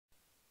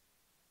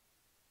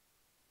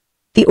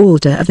The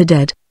Altar of the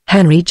Dead,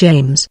 Henry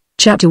James,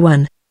 Chapter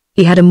 1.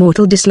 He had a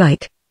mortal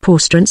dislike, poor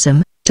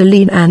Stransome, to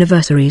lean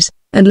anniversaries,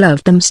 and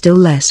loved them still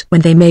less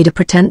when they made a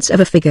pretense of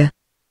a figure.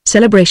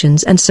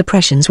 Celebrations and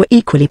suppressions were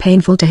equally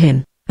painful to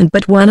him, and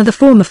but one of the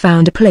former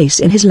found a place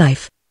in his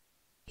life.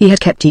 He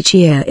had kept each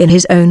year in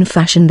his own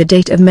fashion the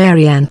date of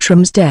Mary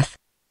Antrum's death.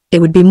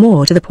 It would be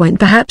more to the point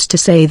perhaps to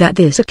say that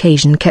this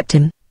occasion kept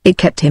him, it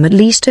kept him at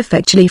least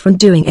effectually from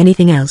doing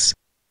anything else.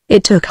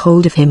 It took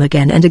hold of him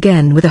again and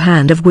again with a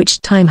hand of which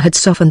time had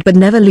softened but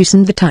never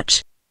loosened the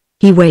touch.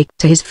 He waked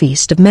to his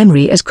feast of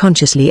memory as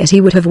consciously as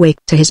he would have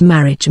waked to his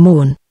marriage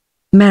morn.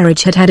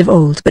 Marriage had had of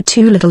old but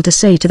too little to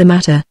say to the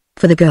matter.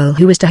 For the girl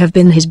who was to have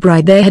been his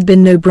bride there had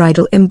been no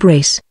bridal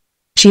embrace.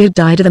 She had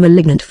died of a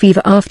malignant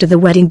fever after the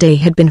wedding day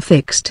had been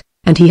fixed,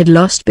 and he had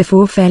lost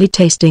before fairly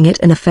tasting it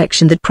an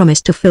affection that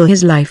promised to fill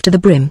his life to the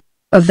brim.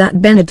 Of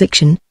that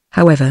benediction,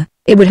 however,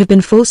 it would have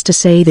been false to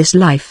say this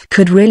life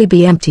could really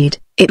be emptied.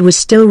 It was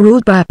still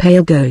ruled by a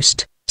pale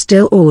ghost,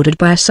 still ordered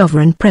by a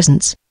sovereign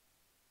presence.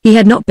 He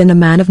had not been a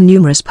man of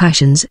numerous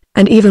passions,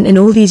 and even in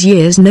all these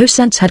years no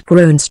sense had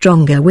grown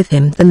stronger with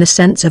him than the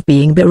sense of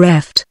being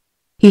bereft.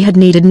 He had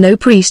needed no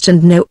priest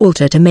and no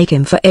altar to make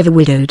him forever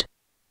widowed.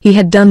 He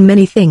had done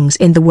many things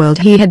in the world.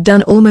 He had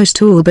done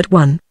almost all but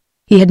one.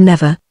 He had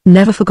never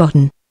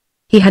forgotten.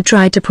 He had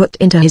tried to put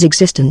into his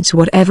existence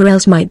whatever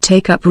else might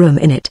take up room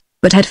in it,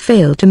 but had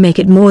failed to make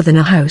it more than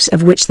a house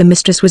of which the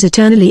mistress was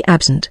eternally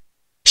absent.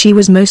 She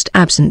was most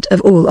absent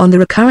of all on the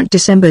recurrent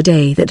December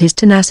day that his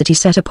tenacity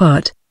set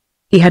apart.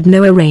 He had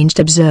no arranged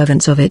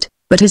observance of it,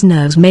 but his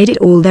nerves made it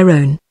all their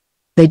own.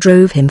 They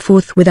drove him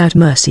forth without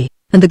mercy,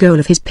 and the goal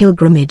of his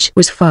pilgrimage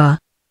was far.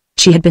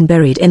 She had been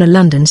buried in a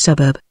London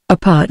suburb, a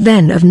part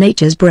then of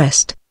nature's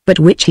breast, but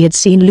which he had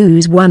seen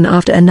lose one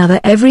after another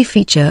every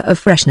feature of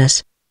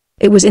freshness.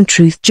 It was in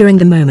truth during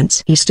the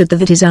moments he stood there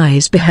that his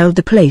eyes beheld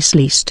the place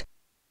least.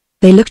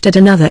 They looked at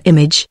another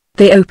image,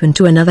 they opened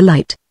to another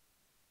light.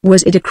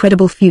 Was it a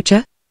credible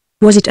future?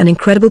 Was it an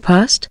incredible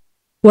past?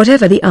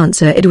 Whatever the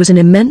answer, it was an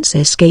immense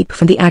escape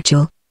from the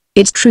actual.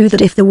 It's true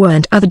that if there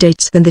weren't other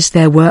dates than this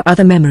there were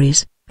other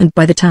memories, and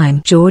by the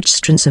time George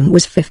Stransome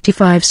was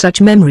 55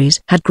 such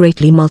memories had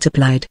greatly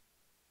multiplied.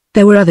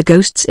 There were other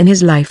ghosts in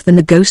his life than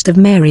the ghost of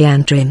Mary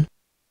Antrim.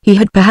 He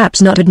had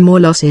perhaps not had more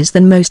losses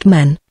than most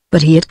men,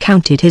 but he had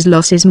counted his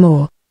losses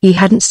more. He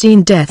hadn't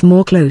seen death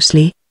more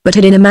closely, but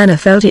had in a manner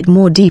felt it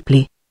more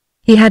deeply.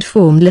 He had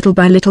formed little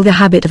by little the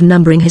habit of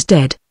numbering his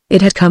dead.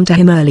 It had come to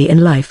him early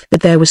in life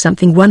that there was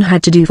something one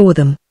had to do for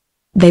them.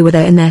 They were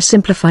there in their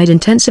simplified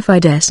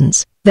intensified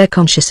essence, their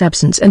conscious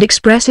absence and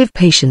expressive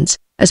patience,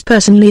 as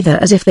personally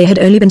there as if they had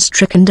only been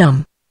stricken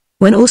dumb.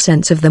 When all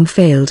sense of them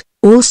failed,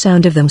 all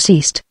sound of them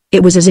ceased,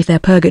 it was as if their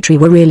purgatory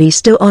were really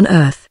still on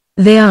earth.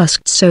 They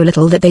asked so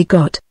little that they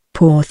got,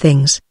 poor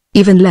things,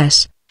 even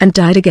less, and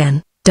died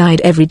again, died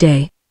every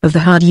day, of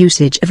the hard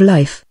usage of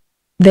life.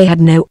 They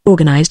had no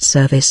organized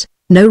service,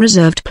 no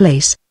reserved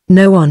place,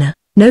 no honor,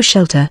 no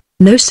shelter,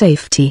 no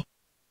safety.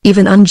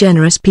 Even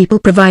ungenerous people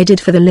provided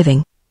for the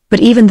living, but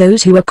even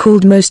those who were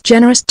called most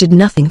generous did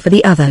nothing for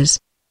the others.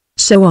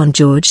 So on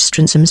George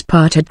Stransome's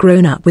part had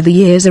grown up with the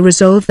years a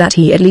resolve that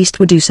he at least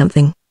would do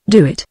something,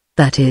 do it,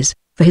 that is,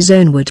 for his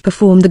own would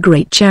perform the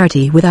great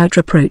charity without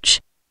reproach.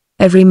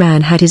 Every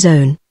man had his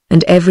own,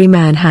 and every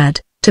man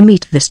had, to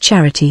meet this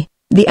charity,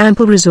 the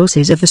ample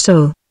resources of the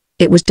soul.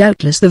 It was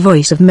doubtless the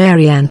voice of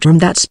Mary Antrim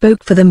that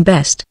spoke for them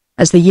best.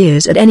 As the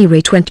years at any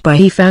rate went by,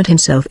 he found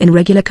himself in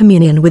regular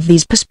communion with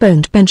these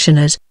postponed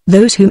pensioners,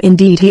 those whom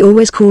indeed he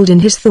always called in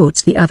his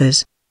thoughts the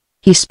others.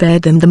 He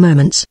spared them the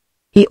moments.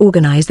 He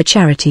organized the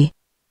charity.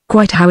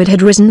 Quite how it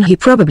had risen he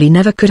probably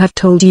never could have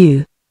told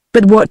you.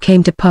 But what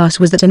came to pass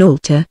was that an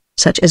altar,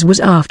 such as was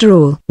after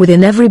all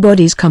within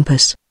everybody's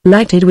compass,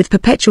 lighted with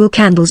perpetual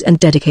candles and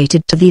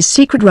dedicated to these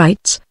secret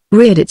rites,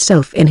 reared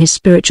itself in his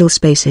spiritual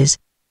spaces.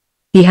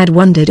 He had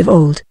wondered of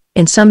old,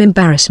 in some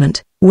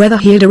embarrassment, whether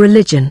he had a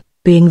religion,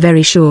 being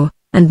very sure,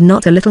 and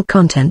not a little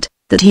content,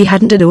 that he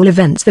hadn't at all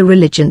events the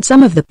religion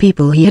some of the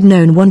people he had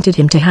known wanted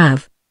him to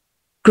have.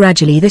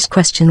 Gradually this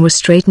question was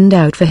straightened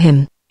out for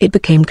him. It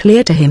became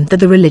clear to him that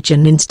the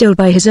religion instilled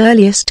by his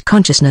earliest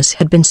consciousness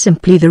had been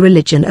simply the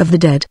religion of the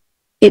dead.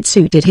 It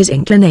suited his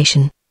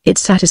inclination, it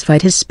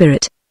satisfied his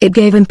spirit, it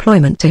gave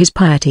employment to his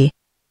piety.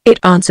 It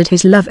answered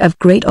his love of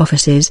great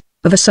offices,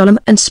 of a solemn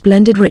and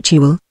splendid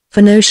ritual,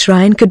 for no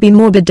shrine could be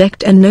more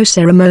bedecked and no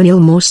ceremonial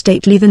more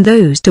stately than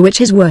those to which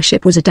his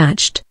worship was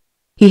attached.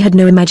 He had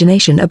no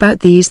imagination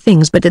about these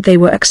things but that they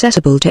were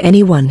accessible to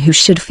anyone who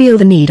should feel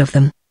the need of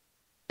them.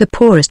 The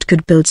poorest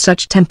could build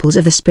such temples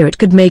of the spirit,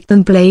 could make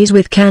them blaze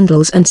with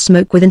candles and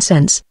smoke with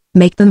incense,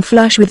 make them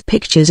flush with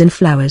pictures and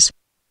flowers.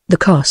 The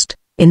cost,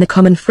 in the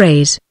common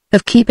phrase,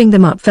 of keeping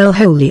them up fell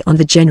wholly on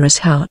the generous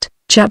heart.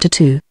 Chapter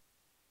 2.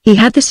 He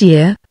had this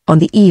year, on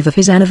the eve of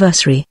his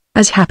anniversary,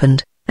 as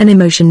happened, an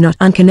emotion not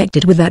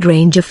unconnected with that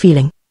range of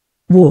feeling.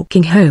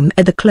 Walking home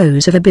at the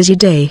close of a busy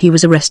day, he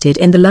was arrested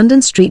in the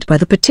London street by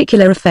the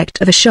particular effect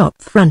of a shop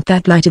front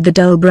that lighted the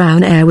dull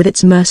brown air with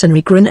its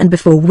mercenary grin and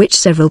before which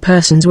several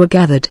persons were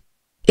gathered.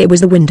 It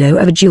was the window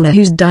of a jeweler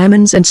whose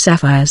diamonds and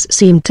sapphires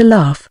seemed to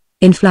laugh,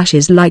 in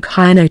flashes like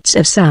high notes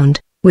of sound,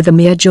 with the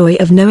mere joy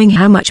of knowing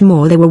how much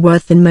more they were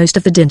worth than most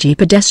of the dingy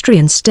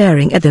pedestrians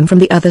staring at them from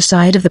the other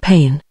side of the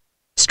pane.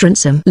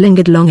 Strinsom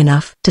lingered long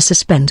enough to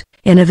suspend,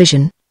 in a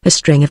vision, a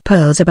string of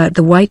pearls about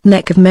the white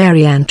neck of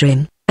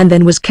MagneonBooks, and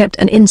then was kept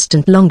an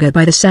instant longer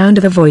by the sound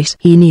of a voice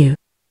he knew.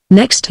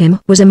 Next him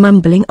was a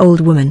mumbling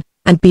old woman,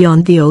 and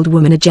beyond the old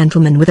woman a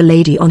gentleman with a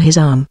lady on his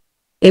arm.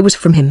 It was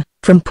from him,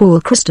 from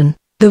Paul Criston,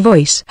 the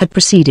voice had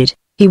proceeded.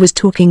 He was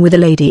talking with a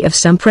lady of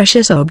some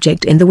precious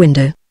object in the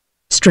window.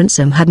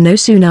 Strinsom had no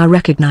sooner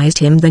recognized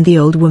him than the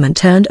old woman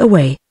turned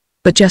away.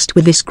 But just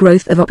with this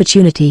growth of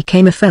opportunity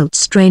came a felt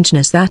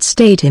strangeness that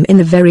stayed him in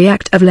the very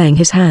act of laying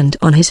his hand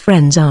on his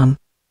friend's arm.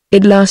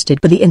 It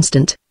lasted but the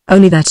instant,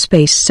 only that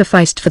space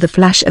sufficed for the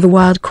flash of a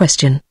wild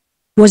question.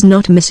 Was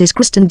not Mrs.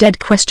 Criston dead?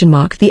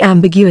 The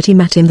ambiguity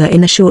met him there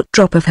in the short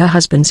drop of her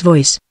husband's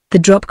voice, the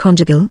drop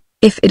conjugal,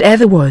 if it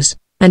ever was,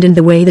 and in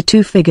the way the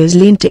two figures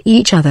leaned to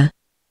each other.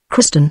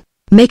 Criston,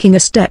 making a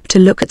step to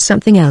look at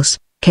something else,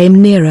 came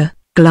nearer,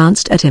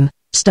 glanced at him,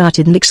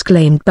 started and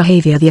exclaimed,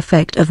 behavior the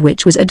effect of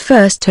which was at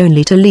first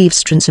only to leave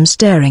Strinsom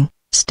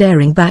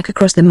staring back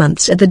across the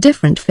months at the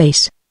different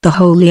face, the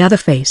wholly other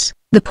face,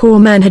 the poor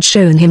man had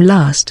shown him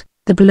last,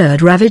 the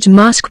blurred ravaged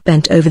mask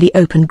bent over the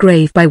open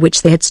grave by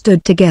which they had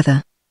stood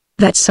together.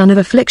 That son of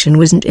affliction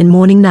wasn't in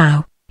mourning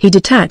now. He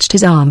detached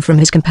his arm from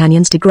his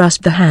companion's to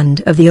grasp the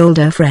hand of the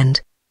older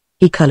friend.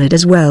 He colored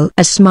as well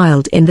as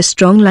smiled in the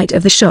strong light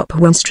of the shop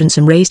when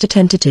Strinsom raised a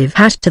tentative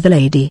hat to the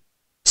lady.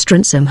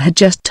 Strinsom had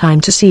just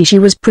time to see she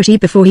was pretty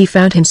before he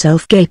found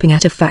himself gaping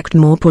at a fact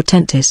more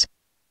portentous.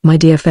 My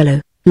dear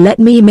fellow, let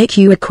me make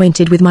you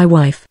acquainted with my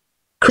wife.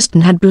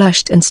 Criston had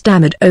blushed and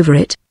stammered over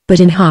it, but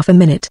in half a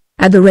minute,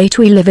 at the rate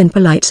we live in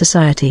polite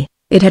society,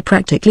 it had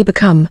practically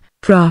become,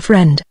 for our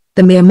friend,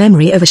 the mere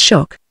memory of a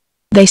shock.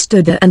 They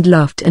stood there and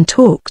laughed and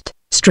talked.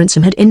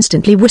 Strinsom had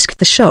instantly whisked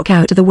the shock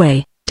out of the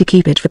way, to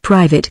keep it for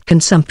private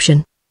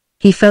consumption.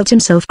 He felt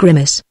himself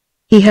grimace.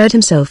 He heard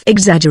himself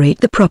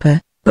exaggerate the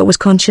proper, but was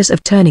conscious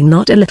of turning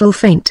not a little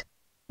faint.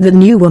 The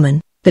new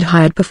woman, that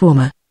hired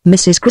performer,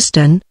 Mrs.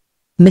 Criston.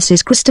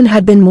 Mrs. Criston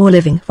had been more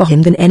living for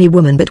him than any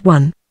woman but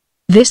one.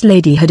 This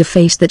lady had a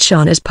face that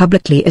shone as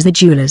publicly as the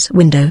jeweller's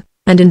window,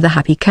 and in the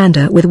happy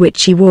candor with which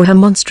she wore her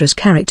monstrous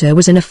character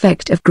was an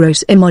effect of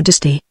gross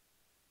immodesty.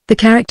 The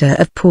character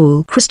of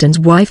Paul Criston's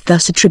wife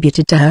thus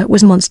attributed to her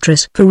was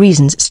monstrous for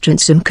reasons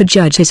Strinsom could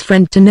judge his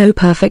friend to know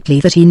perfectly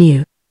that he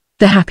knew.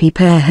 The happy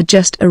pair had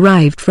just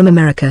arrived from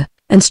America,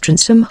 and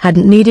Strinsom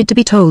hadn't needed to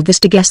be told this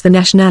to guess the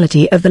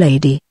nationality of the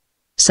lady.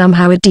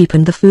 Somehow it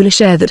deepened the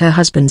foolish air that her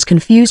husband's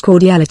confused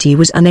cordiality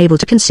was unable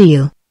to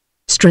conceal.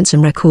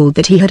 Strinsom recalled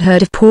that he had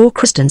heard of Paul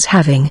Criston's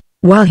having,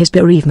 while his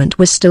bereavement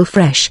was still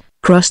fresh,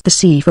 crossed the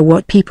sea for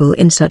what people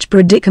in such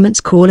predicaments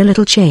call a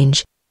little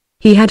change.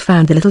 He had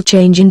found the little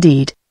change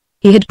indeed.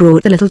 He had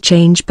brought the little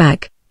change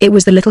back. It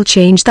was the little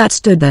change that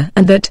stood there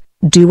and that,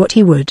 do what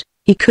he would,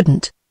 he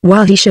couldn't,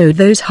 while he showed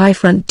those high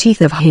front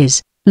teeth of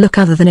his, look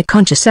other than a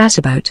conscious ass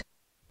about.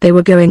 They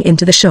were going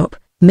into the shop,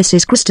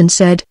 Mrs. Criston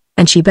said,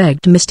 and she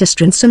begged Mr.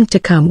 Strinsom to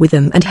come with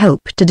them and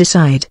help to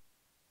decide.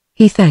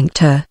 He thanked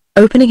her,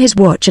 opening his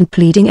watch and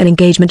pleading an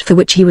engagement for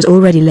which he was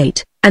already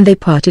late, and they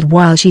parted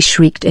while she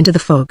shrieked into the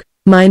fog,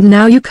 "Mind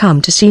now, you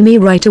come to see me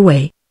right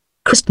away."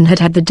 Criston had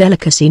had the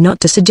delicacy not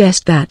to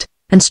suggest that,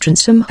 and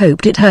Strinsom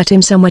hoped it hurt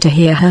him somewhere to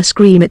hear her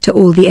scream it to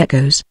all the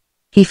echoes.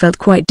 He felt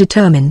quite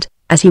determined,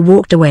 as he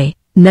walked away,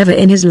 never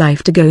in his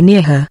life to go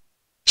near her.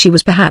 She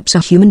was perhaps a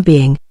human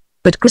being,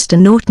 but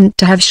Criston oughtn't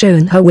to have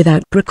shown her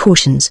without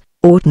precautions,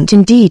 oughtn't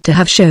indeed to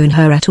have shown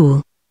her at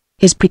all.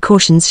 His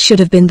precautions should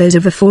have been those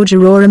of a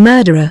forger or a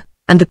murderer,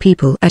 and the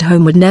people at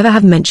home would never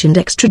have mentioned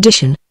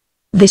extradition.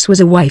 This was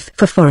a wife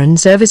for foreign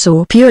service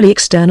or purely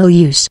external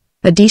use.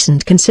 A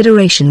decent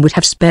consideration would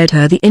have spared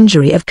her the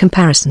injury of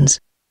comparisons.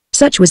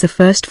 Such was the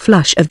first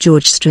flush of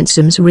George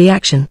Strinsom's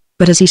reaction,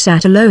 but as he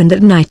sat alone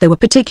that night there were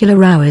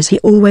particular hours he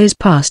always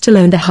passed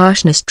alone. The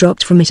harshness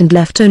dropped from it and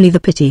left only the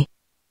pity.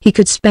 He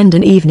could spend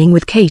an evening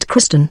with Kate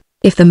Criston,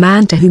 if the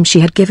man to whom she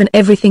had given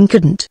everything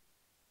couldn't.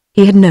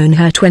 He had known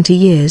her 20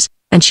 years,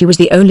 and she was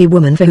the only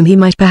woman for whom he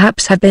might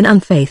perhaps have been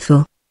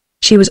unfaithful.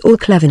 She was all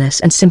cleverness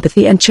and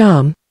sympathy and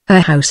charm. Her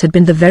house had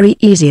been the very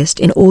easiest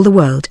in all the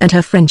world and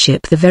her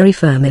friendship the very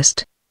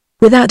firmest.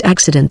 Without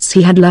accidents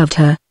he had loved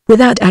her,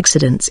 without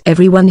accidents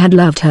everyone had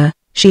loved her.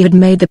 She had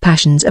made the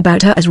passions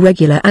about her as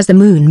regular as the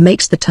moon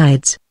makes the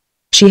tides.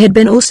 She had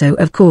been also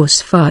of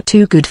course far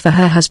too good for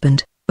her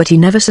husband, but he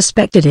never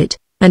suspected it,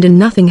 and in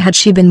nothing had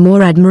she been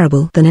more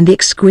admirable than in the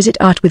exquisite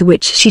art with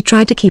which she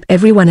tried to keep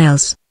everyone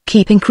else,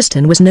 keeping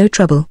Criston was no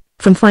trouble,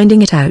 from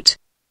finding it out.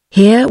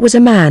 Here was a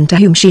man to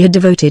whom she had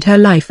devoted her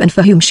life and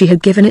for whom she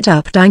had given it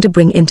up dying to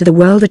bring into the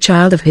world a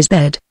child of his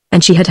bed,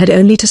 and she had had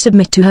only to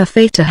submit to her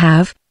fate to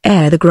have,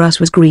 ere the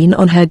grass was green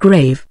on her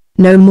grave,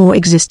 no more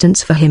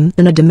existence for him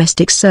than a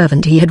domestic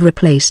servant he had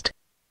replaced.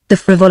 The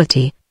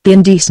frivolity, the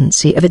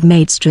indecency of it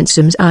made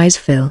Strinsom's eyes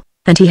fill,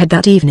 and he had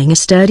that evening a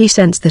sturdy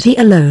sense that he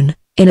alone,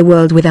 in a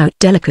world without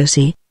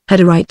delicacy, had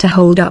a right to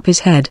hold up his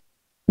head.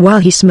 While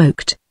he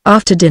smoked,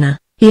 after dinner,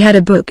 he had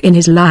a book in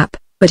his lap,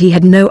 but he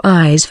had no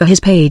eyes for his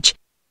page.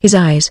 His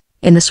eyes,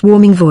 in the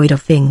swarming void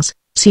of things,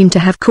 seemed to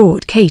have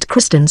caught Kate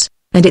Kristen's,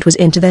 and it was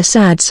into their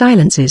sad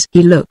silences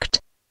he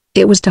looked.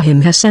 It was to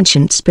him her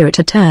sentient spirit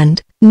had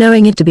turned,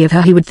 knowing it to be of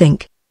her he would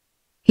think.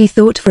 He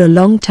thought for a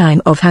long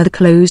time of how the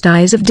closed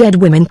eyes of dead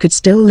women could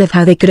still live,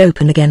 how they could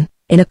open again,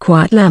 in a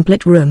quiet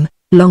lamplit room,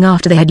 long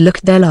after they had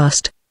looked their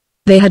last.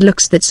 They had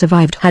looks that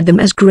survived, had them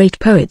as great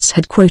poets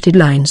had quoted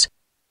lines.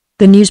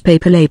 The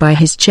newspaper lay by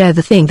his chair,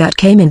 the thing that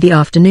came in the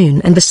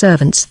afternoon and the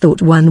servants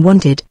thought one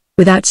wanted.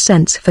 Without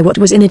sense for what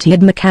was in it, he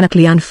had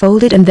mechanically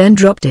unfolded and then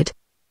dropped it.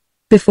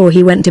 Before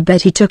he went to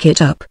bed he took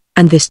it up,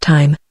 and this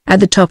time, at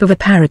the top of a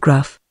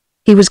paragraph,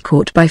 he was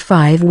caught by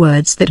 5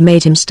 words that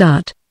made him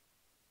start.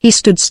 He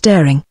stood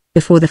staring,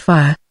 before the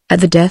fire,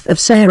 at the death of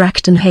Sir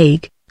Acton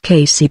Haig,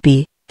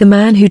 KCP, the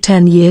man who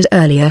 10 years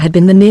earlier had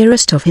been the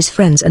nearest of his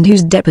friends and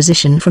whose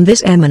deposition from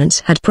this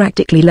eminence had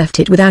practically left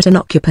it without an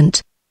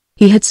occupant.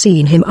 He had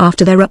seen him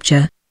after their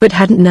rupture, but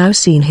hadn't now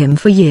seen him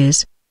for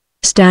years.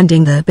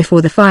 Standing there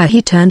before the fire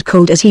he turned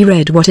cold as he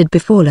read what had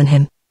befallen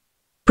him.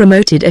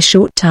 Promoted a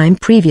short time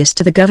previous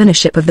to the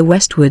governorship of the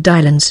Westward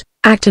Islands,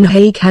 Acton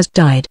Haig has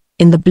died,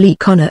 in the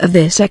bleak honor of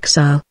this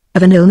exile,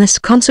 of an illness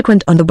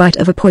consequent on the bite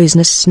of a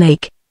poisonous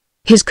snake.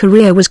 His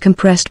career was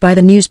compressed by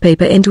the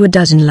newspaper into a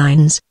dozen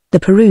lines, the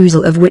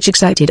perusal of which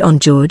excited on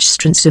George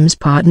Stransom's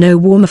part no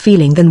warmer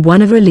feeling than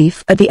one of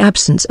relief at the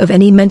absence of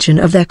any mention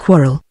of their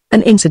quarrel,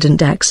 an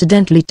incident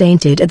accidentally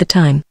tainted at the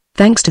time,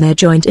 thanks to their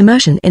joint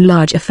immersion in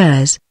large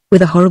affairs,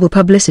 with a horrible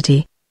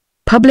publicity.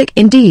 Public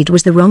indeed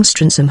was the wrong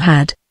Stransom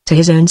had, to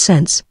his own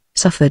sense,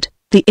 suffered,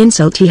 the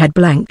insult he had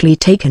blankly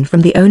taken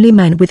from the only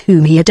man with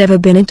whom he had ever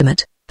been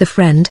intimate, the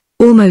friend,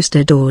 almost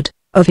adored,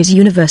 of his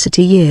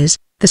university years,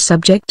 the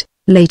subject,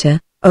 later,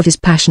 of his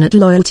passionate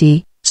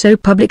loyalty, so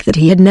public that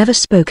he had never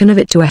spoken of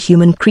it to a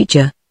human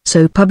creature,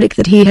 so public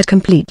that he had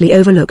completely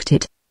overlooked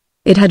it.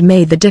 It had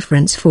made the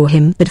difference for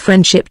him that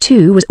friendship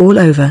too was all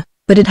over,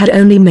 but it had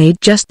only made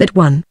just that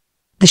one.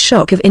 The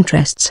shock of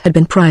interests had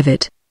been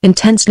private,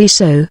 intensely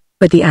so,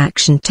 but the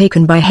action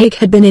taken by Haig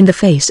had been in the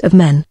face of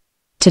men.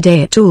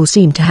 Today it all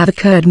seemed to have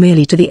occurred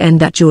merely to the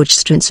end that George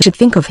Stransom should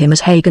think of him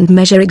as Haig and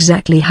measure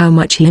exactly how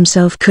much he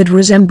himself could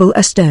resemble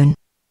a stone.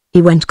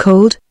 He went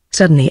cold,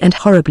 suddenly and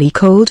horribly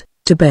cold,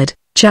 to bed.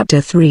 Chapter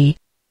 3.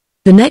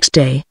 The next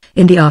day,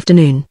 in the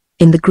afternoon,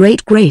 in the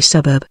great grey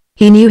suburb,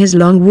 he knew his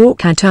long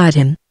walk had tired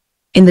him.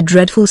 In the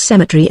dreadful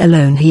cemetery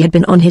alone he had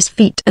been on his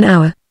feet an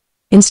hour.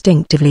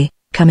 Instinctively,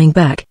 coming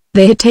back,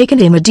 they had taken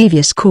him a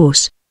devious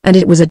course, and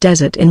it was a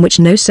desert in which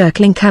no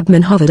circling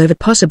cabman hovered over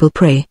possible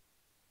prey.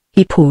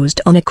 He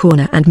paused on a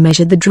corner and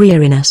measured the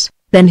dreariness,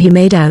 then he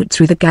made out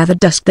through the gathered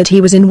dusk that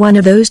he was in one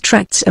of those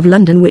tracts of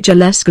London which are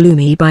less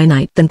gloomy by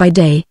night than by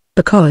day,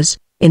 because,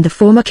 in the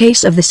former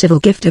case of the civil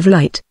gift of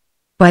light,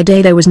 by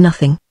day there was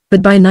nothing,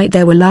 but by night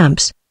there were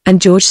lamps,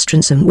 and George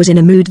Stransom was in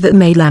a mood that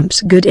made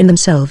lamps good in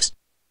themselves.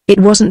 It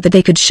wasn't that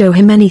they could show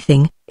him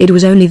anything, it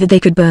was only that they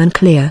could burn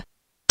clear.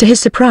 To his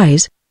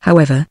surprise,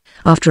 however,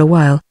 after a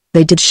while,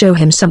 they did show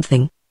him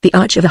something, the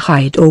arch of a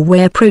high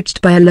doorway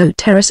approached by a low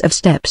terrace of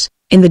steps,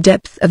 in the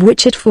depth of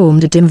which it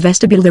formed a dim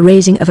vestibule. The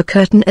raising of a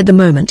curtain at the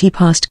moment he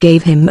passed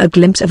gave him a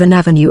glimpse of an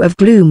avenue of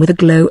gloom with a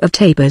glow of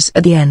tapers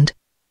at the end.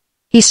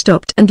 He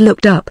stopped and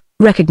looked up,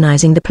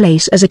 recognizing the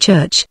place as a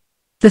church.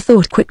 The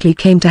thought quickly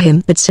came to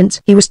him that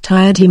since he was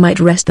tired he might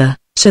rest there,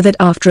 so that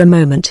after a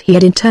moment he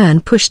had in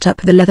turn pushed up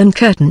the leathern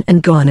curtain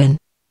and gone in.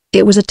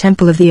 It was a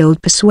temple of the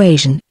old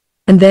persuasion,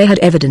 and there had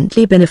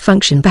evidently been a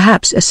function,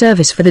 perhaps a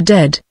service for the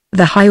dead.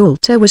 The high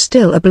altar was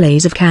still a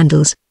blaze of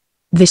candles.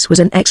 This was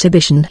an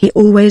exhibition he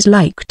always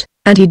liked,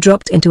 and he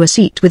dropped into a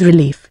seat with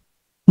relief.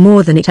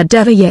 More than it had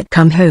ever yet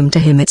come home to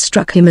him, it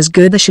struck him as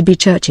good there should be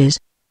churches.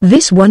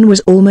 This one was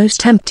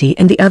almost empty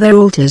and the other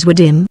altars were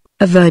dim.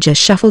 A verger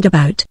shuffled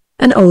about,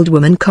 an old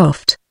woman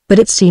coughed, but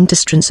it seemed to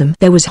Stransom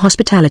there was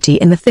hospitality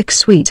in the thick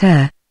sweet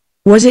air.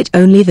 Was it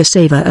only the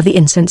savour of the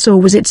incense, or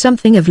was it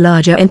something of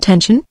larger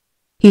intention?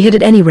 He had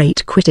at any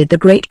rate quitted the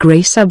great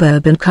grey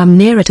suburb and come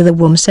nearer to the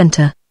warm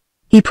centre.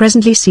 He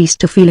presently ceased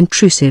to feel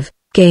intrusive,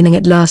 gaining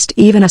at last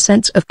even a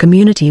sense of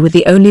community with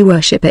the only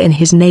worshipper in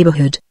his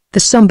neighbourhood, the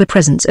sombre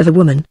presence of a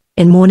woman,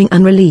 in mourning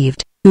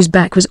unrelieved, whose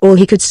back was all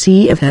he could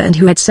see of her and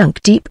who had sunk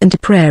deep into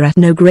prayer at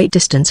no great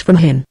distance from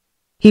him.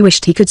 He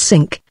wished he could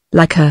sink,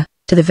 like her,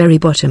 to the very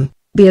bottom,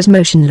 be as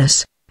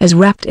motionless, as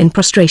wrapped in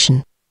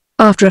prostration.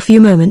 After a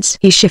few moments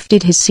he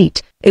shifted his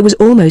seat. It was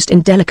almost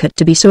indelicate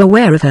to be so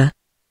aware of her.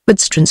 But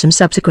Stransom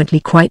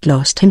subsequently quite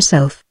lost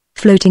himself,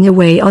 floating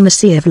away on the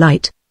sea of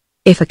light.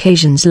 If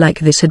occasions like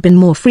this had been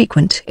more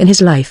frequent in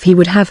his life he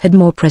would have had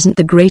more present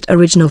the great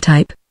original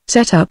type,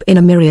 set up in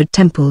a myriad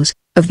temples,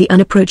 of the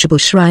unapproachable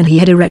shrine he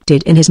had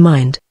erected in his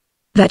mind.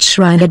 That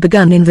shrine had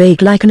begun in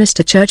vague likeness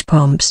to church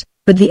pomps,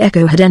 but the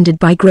echo had ended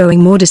by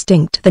growing more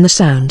distinct than the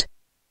sound.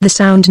 The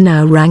sound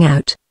now rang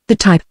out, the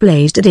type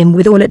blazed at him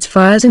with all its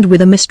fires and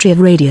with a mystery of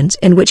radiance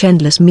in which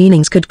endless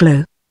meanings could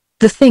glow.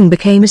 The thing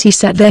became as he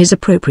sat there his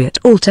appropriate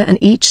altar and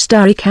each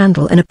starry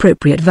candle an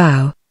appropriate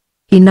vow.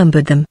 He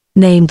numbered them,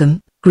 named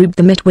them, grouped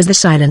them. It was the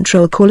silent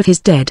roll call of his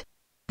dead.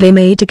 They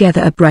made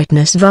together a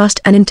brightness vast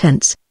and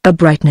intense, a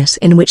brightness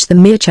in which the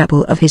mere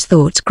chapel of his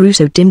thoughts grew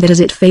so dim that as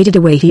it faded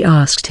away he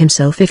asked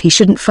himself if he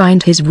shouldn't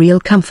find his real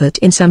comfort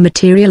in some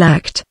material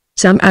act,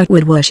 some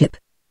outward worship.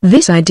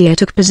 This idea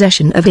took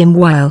possession of him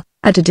while,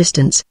 at a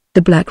distance,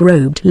 the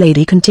black-robed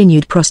lady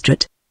continued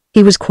prostrate.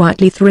 He was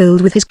quietly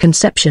thrilled with his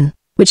conception,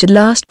 which at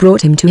last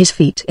brought him to his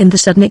feet in the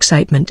sudden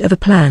excitement of a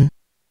plan.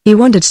 He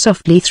wandered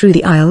softly through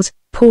the aisles,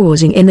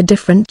 pausing in the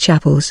different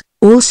chapels,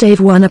 all save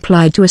one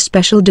applied to a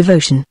special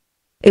devotion.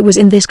 It was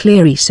in this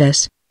clear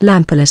recess,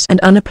 lampless and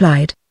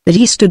unapplied, that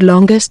he stood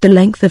longest. The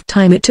length of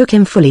time it took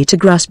him fully to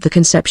grasp the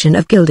conception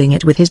of gilding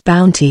it with his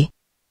bounty.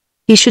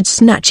 He should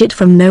snatch it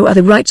from no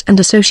other rites and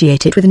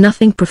associate it with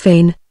nothing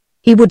profane.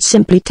 He would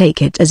simply take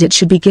it as it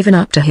should be given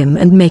up to him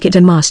and make it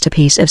a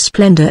masterpiece of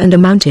splendor and a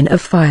mountain of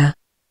fire.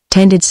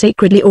 Tended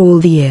sacredly all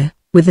the year,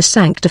 with the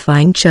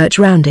sanctifying church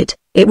round it,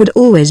 it would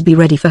always be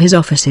ready for his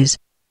offices.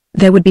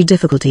 There would be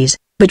difficulties,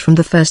 but from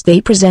the first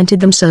they presented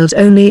themselves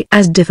only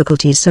as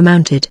difficulties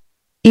surmounted.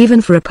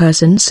 Even for a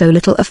person so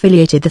little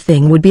affiliated the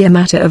thing would be a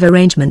matter of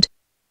arrangement.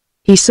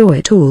 He saw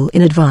it all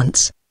in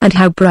advance, and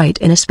how bright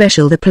in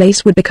especial the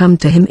place would become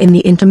to him in the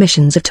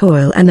intermissions of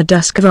toil and the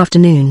dusk of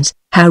afternoons,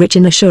 how rich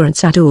in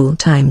assurance at all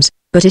times,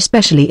 but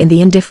especially in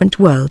the indifferent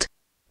world.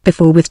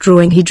 Before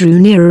withdrawing he drew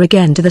nearer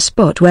again to the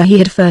spot where he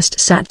had first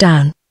sat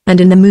down, and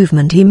in the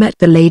movement he met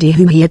the lady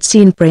whom he had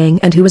seen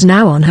praying and who was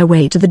now on her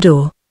way to the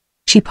door.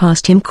 She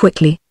passed him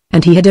quickly,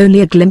 and he had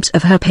only a glimpse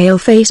of her pale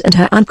face and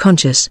her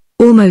unconscious,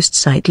 almost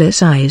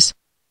sightless eyes.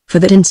 For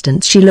that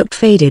instant she looked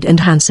faded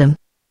and handsome.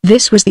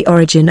 This was the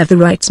origin of the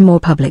rites more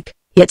public,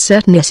 yet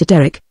certainly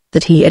esoteric,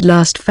 that he at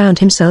last found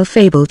himself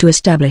able to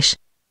establish.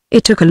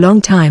 It took a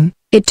long time,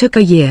 it took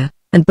a year,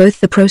 and both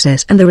the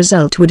process and the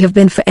result would have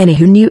been for any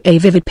who knew a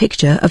vivid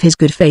picture of his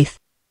good faith.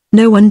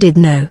 No one did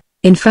know,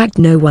 in fact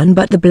no one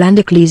but the bland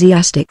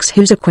ecclesiastics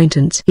whose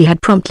acquaintance he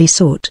had promptly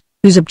sought,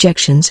 whose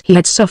objections he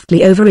had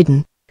softly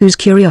overridden, whose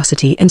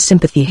curiosity and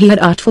sympathy he had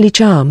artfully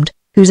charmed,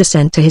 whose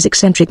assent to his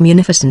eccentric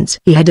munificence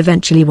he had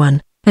eventually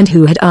won, and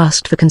who had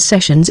asked for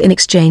concessions in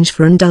exchange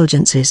for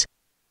indulgences.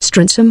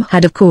 Strunsum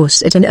had of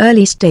course at an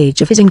early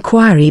stage of his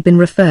inquiry been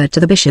referred to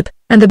the bishop,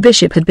 and the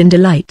bishop had been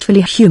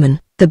delightfully human,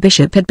 the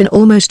bishop had been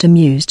almost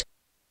amused.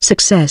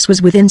 Success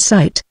was within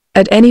sight,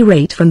 at any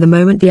rate from the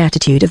moment the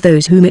attitude of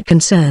those whom it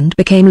concerned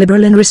became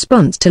liberal in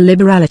response to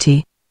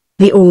liberality.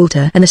 The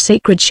altar and the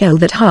sacred shell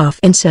that half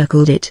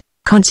encircled it,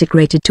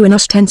 consecrated to an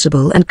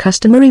ostensible and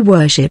customary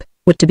worship,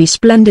 were to be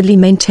splendidly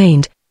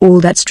maintained. All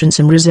that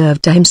Strunsum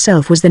reserved to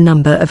himself was the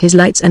number of his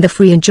lights and the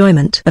free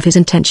enjoyment of his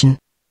intention.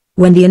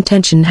 When the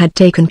intention had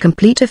taken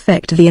complete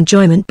effect the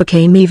enjoyment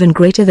became even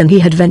greater than he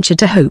had ventured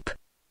to hope.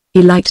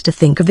 He liked to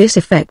think of this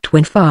effect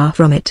when far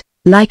from it,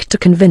 liked to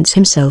convince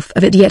himself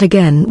of it yet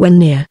again when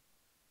near.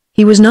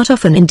 He was not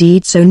often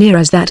indeed so near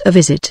as that a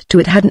visit to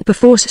it hadn't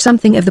perforce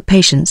something of the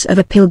patience of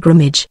a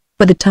pilgrimage,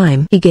 but the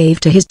time he gave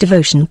to his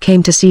devotion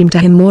came to seem to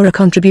him more a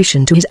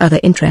contribution to his other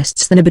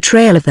interests than a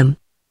betrayal of them.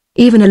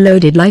 Even a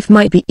loaded life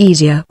might be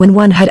easier when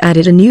one had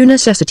added a new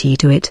necessity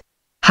to it.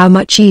 How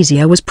much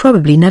easier was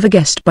probably never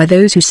guessed by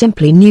those who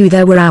simply knew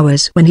there were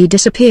hours when he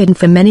disappeared, and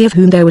for many of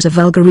whom there was a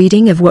vulgar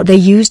reading of what they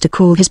used to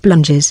call his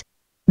plunges.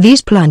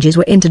 These plunges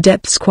were into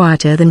depths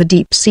quieter than the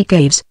deep-sea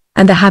caves,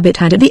 and the habit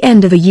had at the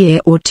end of a year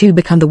or two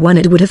become the one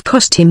it would have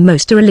cost him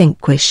most to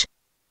relinquish.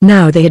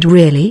 Now they had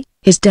really,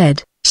 his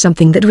dead,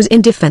 something that was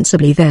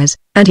indefensibly theirs,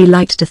 and he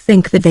liked to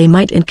think that they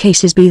might in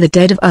cases be the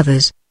dead of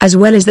others, as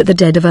well as that the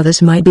dead of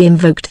others might be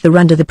invoked there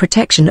under the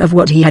protection of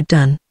what he had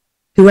done.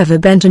 Whoever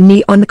bent a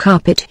knee on the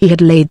carpet he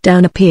had laid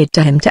down appeared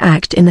to him to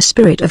act in the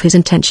spirit of his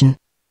intention.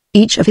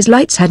 Each of his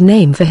lights had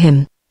name for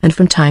him, and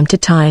from time to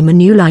time a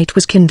new light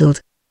was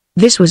kindled.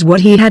 This was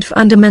what he had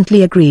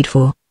fundamentally agreed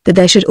for, that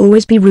there should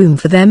always be room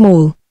for them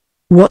all.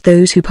 What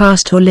those who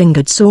passed or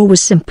lingered saw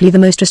was simply the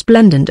most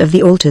resplendent of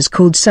the altars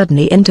called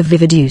suddenly into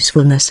vivid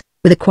usefulness,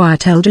 with a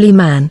quiet elderly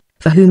man,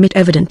 for whom it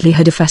evidently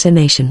had a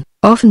fascination,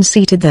 often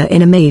seated there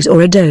in a maze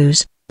or a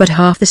doze, but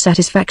half the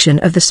satisfaction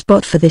of the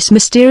spot for this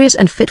mysterious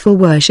and fitful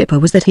worshipper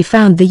was that he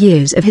found the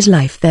years of his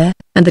life there,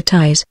 and the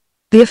ties,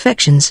 the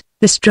affections,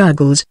 the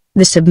struggles,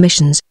 the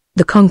submissions,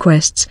 the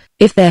conquests,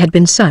 if there had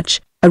been such,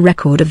 a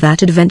record of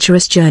that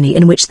adventurous journey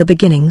in which the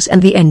beginnings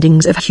and the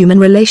endings of human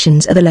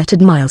relations are the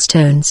lettered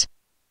milestones.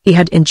 He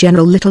had in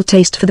general little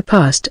taste for the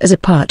past as a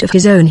part of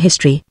his own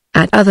history.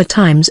 At other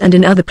times and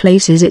in other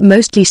places it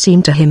mostly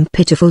seemed to him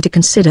pitiful to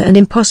consider and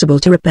impossible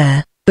to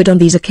repair, but on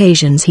these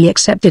occasions he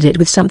accepted it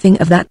with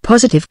something of that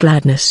positive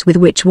gladness with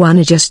which one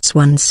adjusts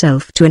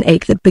oneself to an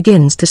ache that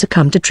begins to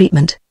succumb to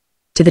treatment.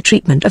 To the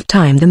treatment of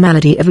time the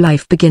malady of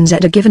life begins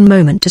at a given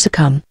moment to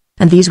succumb,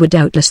 and these were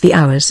doubtless the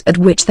hours at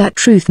which that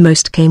truth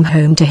most came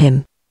home to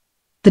him.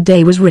 The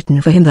day was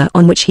written for him there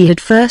on which he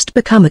had first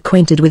become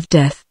acquainted with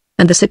death,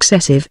 and the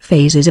successive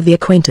phases of the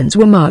acquaintance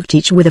were marked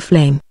each with a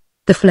flame.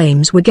 The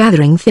flames were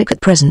gathering thick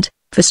at present,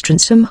 for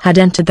Strunsum had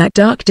entered that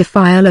dark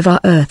defile of our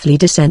earthly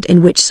descent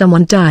in which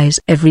someone dies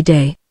every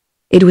day.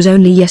 It was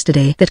only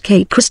yesterday that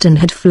Kate Kristen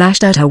had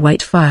flashed out her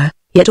white fire,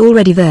 yet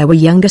already there were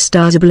younger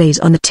stars ablaze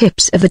on the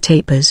tips of the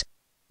tapers.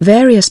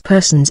 Various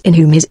persons in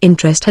whom his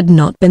interest had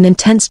not been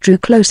intense drew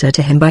closer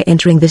to him by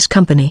entering this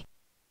company.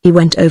 He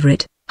went over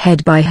it,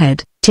 head by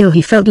head, till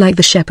he felt like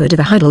the shepherd of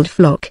a huddled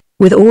flock,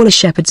 with all a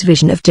shepherd's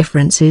vision of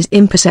differences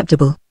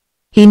imperceptible.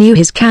 He knew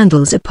his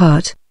candles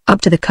apart,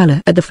 up to the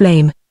color at the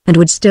flame, and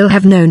would still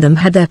have known them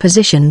had their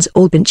positions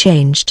all been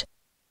changed.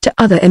 To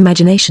other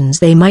imaginations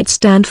they might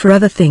stand for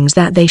other things,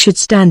 that they should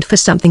stand for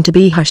something to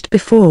be hushed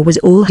before was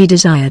all he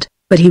desired,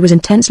 but he was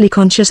intensely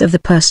conscious of the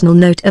personal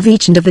note of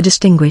each and of the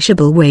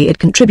distinguishable way it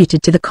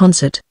contributed to the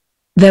concert.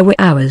 There were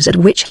hours at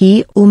which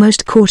he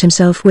almost caught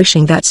himself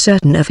wishing that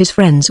certain of his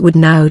friends would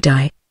now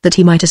die, that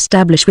he might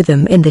establish with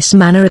them in this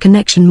manner a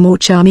connection more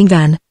charming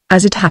than,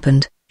 as it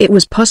happened, it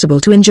was possible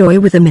to enjoy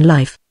with them in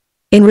life.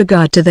 In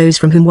regard to those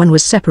from whom one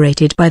was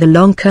separated by the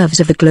long curves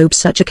of the globe,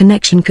 such a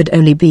connection could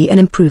only be an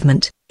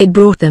improvement. It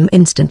brought them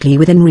instantly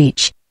within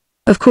reach.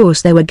 Of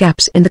course there were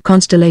gaps in the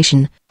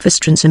constellation, for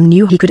Stransome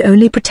knew he could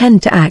only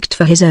pretend to act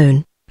for his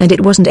own, and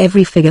it wasn't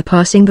every figure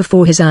passing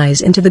before his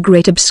eyes into the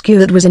great obscure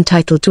that was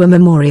entitled to a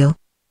memorial.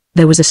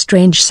 There was a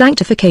strange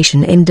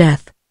sanctification in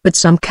death, but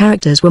some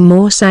characters were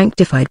more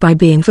sanctified by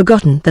being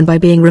forgotten than by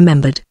being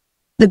remembered.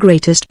 The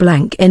greatest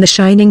blank in the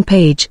shining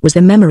page was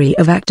the memory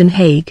of Acton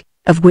Hague,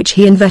 of which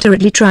he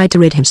inveterately tried to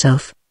rid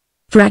himself.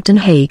 For Acton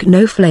Hague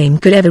no flame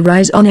could ever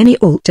rise on any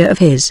altar of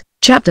his.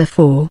 Chapter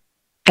 4.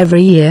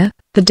 Every year,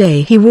 the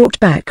day he walked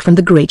back from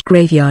the great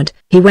graveyard,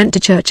 he went to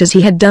church as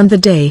he had done the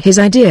day his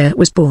idea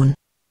was born.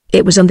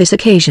 It was on this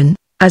occasion,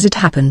 as it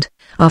happened,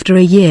 after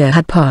a year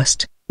had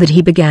passed, that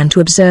he began to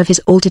observe his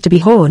altar to be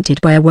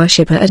haunted by a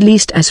worshipper at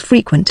least as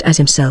frequent as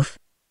himself.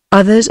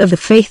 Others of the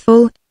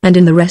faithful, and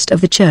in the rest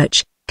of the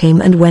church,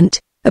 came and went,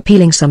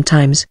 appealing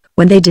sometimes,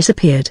 when they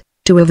disappeared,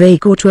 to a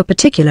vague or to a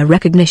particular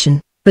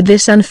recognition. But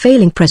this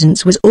unfailing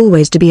presence was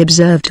always to be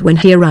observed when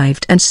he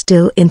arrived and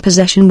still in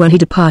possession when he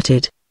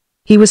departed.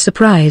 He was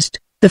surprised,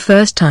 the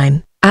first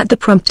time, at the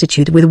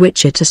promptitude with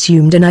which it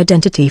assumed an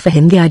identity for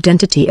him, the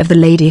identity of the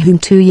lady whom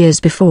 2 years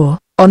before,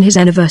 on his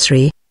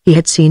anniversary, he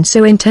had seen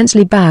so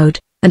intensely bowed,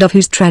 and of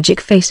whose tragic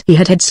face he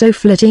had had so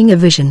flitting a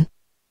vision.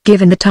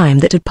 Given the time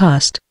that had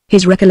passed,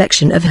 his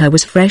recollection of her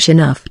was fresh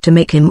enough to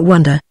make him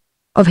wonder.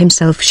 Of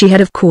himself she had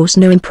of course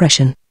no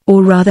impression,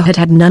 or rather had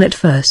had none at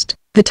first.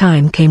 The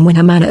time came when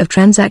her manner of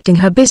transacting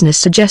her business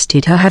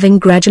suggested her having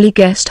gradually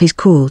guessed his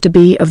call to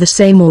be of the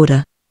same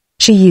order.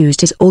 She used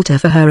his altar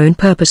for her own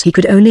purpose. He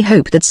could only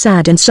hope that,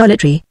 sad and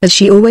solitary as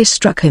she always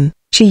struck him,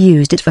 she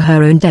used it for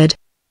her own dead.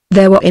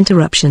 There were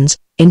interruptions,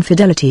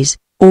 infidelities,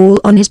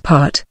 all on his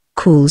part,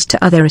 calls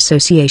to other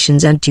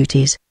associations and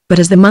duties, but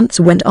as the months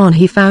went on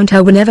he found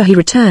her whenever he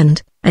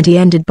returned, and he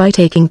ended by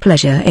taking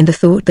pleasure in the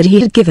thought that he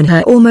had given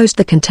her almost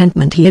the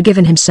contentment he had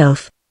given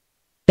himself.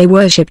 They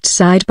worshipped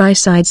side by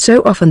side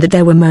so often that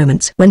there were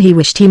moments when he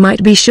wished he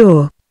might be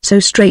sure, so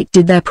straight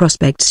did their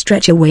prospects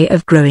stretch away,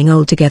 of growing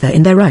old together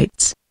in their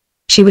rights.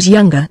 She was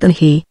younger than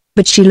he,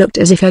 but she looked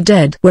as if her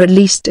dead were at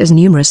least as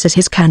numerous as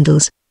his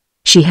candles.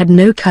 She had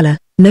no color,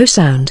 no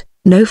sound,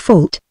 no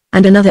fault,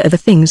 and another of the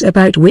things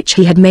about which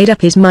he had made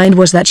up his mind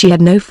was that she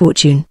had no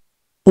fortune.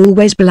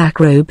 Always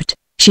black-robed,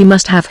 she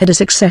must have had a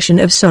succession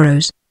of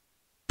sorrows.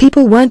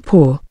 People weren't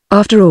poor,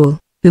 after all,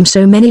 whom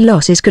so many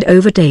losses could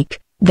overtake.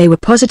 They were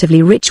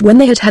positively rich when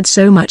they had had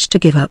so much to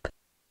give up.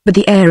 But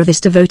the air of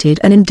this devoted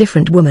and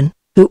indifferent woman,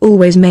 who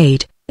always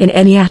made, in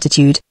any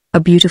attitude, a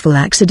beautiful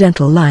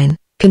accidental line,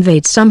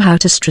 conveyed somehow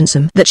to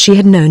Stransome that she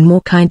had known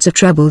more kinds of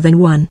trouble than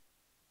one.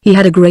 He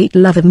had a great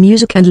love of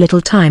music and little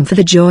time for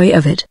the joy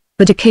of it,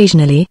 but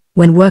occasionally,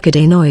 when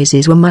workaday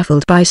noises were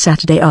muffled by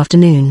Saturday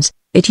afternoons,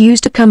 it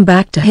used to come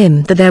back to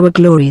him that there were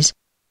glories.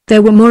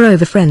 There were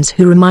moreover friends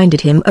who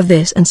reminded him of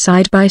this, and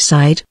side by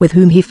side with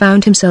whom he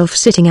found himself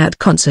sitting out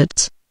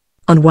concerts.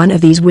 On one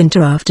of these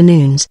winter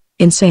afternoons,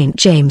 in St.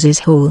 James's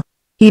Hall,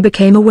 he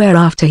became aware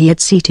after he had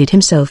seated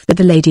himself that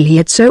the lady he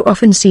had so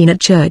often seen at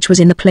church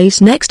was in the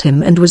place next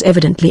him and was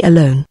evidently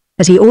alone,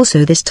 as he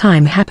also this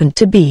time happened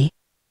to be.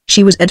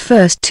 She was at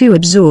first too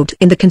absorbed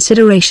in the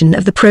consideration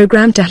of the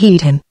program to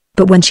heed him,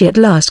 but when she at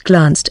last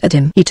glanced at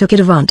him he took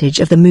advantage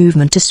of the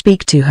movement to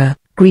speak to her,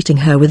 greeting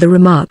her with the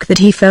remark that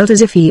he felt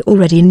as if he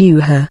already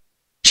knew her.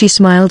 She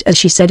smiled as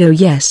she said, "Oh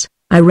yes,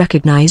 I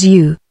recognize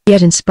you."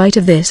 Yet in spite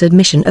of this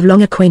admission of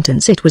long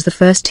acquaintance it was the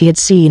first he had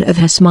seen of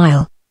her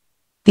smile.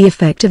 The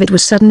effect of it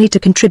was suddenly to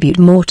contribute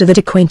more to that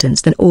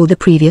acquaintance than all the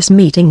previous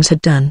meetings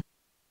had done.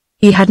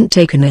 He hadn't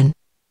taken in,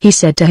 he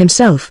said to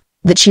himself,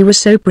 that she was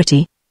so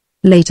pretty.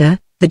 Later,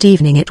 that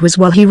evening it was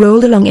while he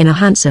rolled along in a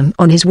hansom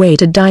on his way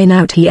to dine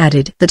out he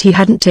added that he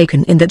hadn't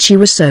taken in that she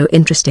was so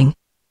interesting.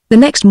 The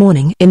next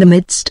morning in the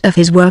midst of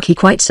his work he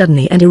quite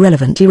suddenly and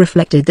irrelevantly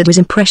reflected that his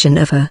impression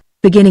of her,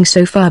 beginning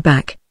so far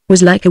back,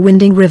 was like a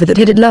winding river that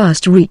had at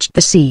last reached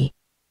the sea.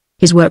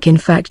 His work in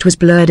fact was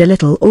blurred a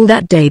little all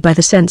that day by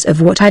the sense of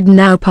what had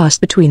now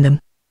passed between them.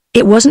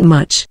 It wasn't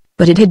much,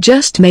 but it had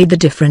just made the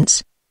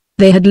difference.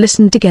 They had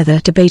listened together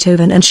to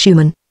Beethoven and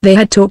Schumann, they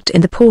had talked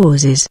in the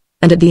pauses,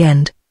 and at the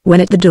end, when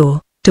at the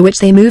door, to which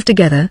they moved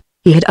together,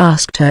 he had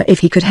asked her if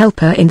he could help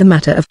her in the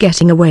matter of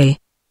getting away.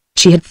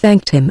 She had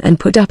thanked him and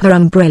put up her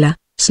umbrella,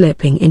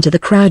 slipping into the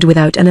crowd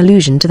without an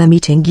allusion to their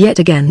meeting yet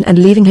again and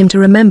leaving him to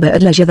remember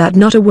at leisure that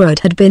not a word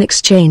had been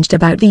exchanged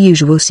about the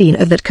usual scene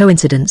of that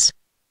coincidence.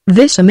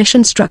 This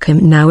omission struck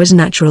him now as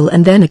natural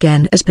and then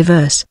again as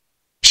perverse.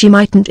 She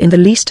mightn't in the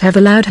least have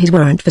allowed his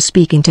warrant for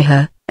speaking to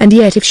her, and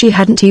yet if she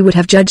hadn't he would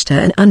have judged her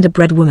an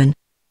underbred woman.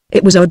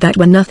 It was odd that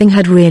when nothing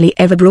had really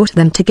ever brought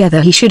them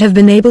together he should have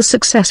been able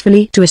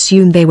successfully to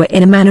assume they were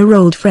in a manner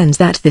old friends,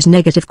 that this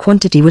negative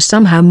quantity was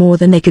somehow more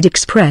than they could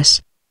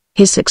express.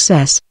 His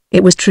success,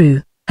 it was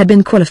true, had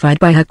been qualified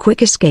by her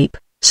quick escape,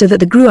 so that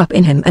there grew up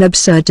in him an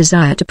absurd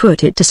desire to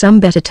put it to some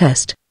better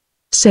test.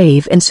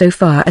 Save in so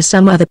far as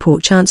some other poor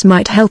chance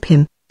might help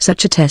him,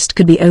 such a test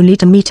could be only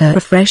to meet her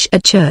afresh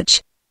at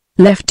church.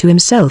 Left to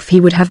himself he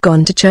would have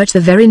gone to church the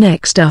very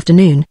next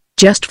afternoon,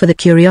 just for the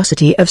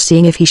curiosity of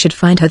seeing if he should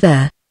find her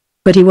there.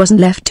 But he wasn't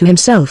left to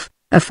himself,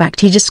 a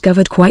fact he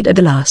discovered quite at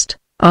the last,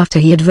 after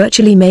he had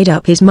virtually made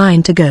up his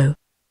mind to go.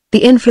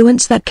 The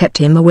influence that kept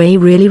him away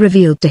really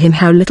revealed to him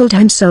how little to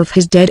himself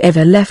his dead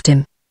ever left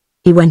him.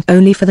 He went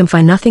only for them,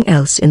 for nothing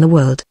else in the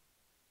world.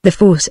 The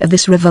force of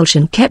this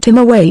revulsion kept him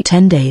away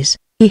 10 days.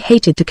 He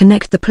hated to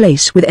connect the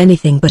place with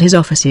anything but his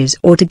offices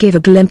or to give a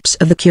glimpse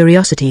of the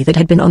curiosity that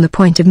had been on the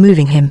point of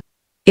moving him.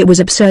 It was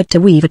absurd to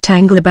weave a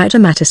tangle about a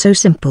matter so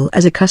simple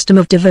as a custom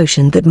of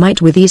devotion that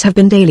might with ease have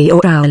been daily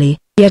or hourly,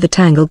 yet the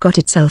tangle got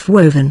itself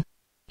woven.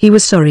 He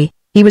was sorry,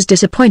 he was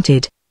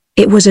disappointed.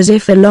 It was as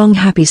if a long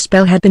happy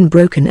spell had been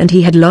broken and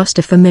he had lost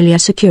a familiar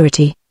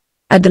security.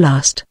 At the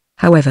last,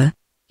 however,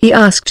 he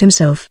asked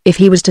himself if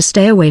he was to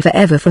stay away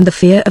forever from the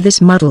fear of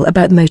this muddle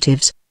about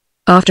motives.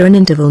 After an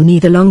interval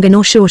neither longer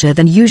nor shorter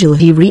than usual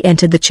he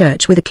re-entered the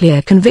church with a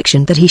clear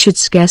conviction that he should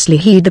scarcely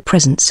heed the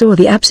presence or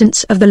the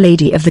absence of the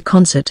lady of the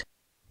concert.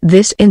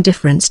 This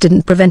indifference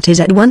didn't prevent his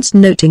at once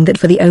noting that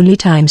for the only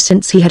time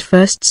since he had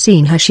first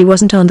seen her she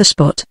wasn't on the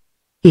spot.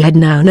 He had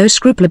now no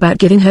scruple about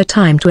giving her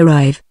time to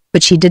arrive,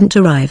 but she didn't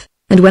arrive,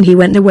 and when he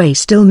went away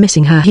still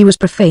missing her he was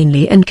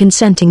profanely and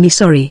consentingly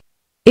sorry.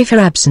 If her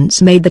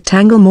absence made the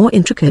tangle more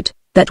intricate,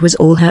 that was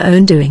all her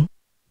own doing.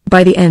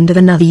 By the end of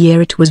another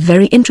year it was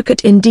very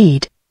intricate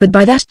indeed, but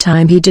by that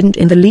time he didn't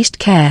in the least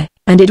care,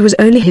 and it was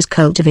only his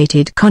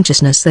cultivated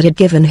consciousness that had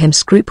given him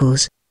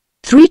scruples.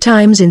 3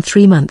 times in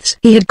 3 months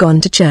he had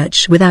gone to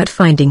church without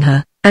finding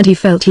her, and he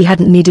felt he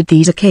hadn't needed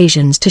these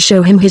occasions to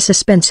show him his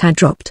suspense had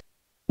dropped.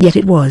 Yet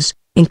it was,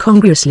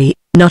 incongruously,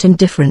 not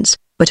indifference,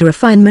 but a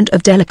refinement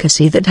of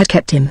delicacy that had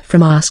kept him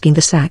from asking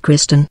the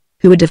sacristan,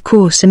 who would of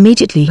course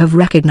immediately have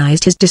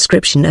recognized his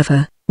description of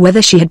her,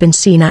 whether she had been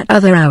seen at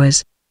other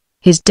hours.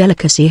 His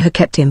delicacy had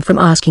kept him from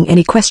asking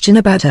any question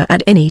about her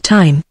at any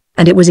time,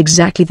 and it was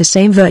exactly the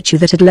same virtue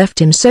that had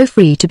left him so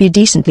free to be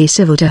decently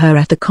civil to her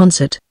at the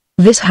concert.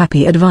 This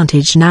happy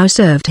advantage now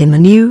served him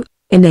anew,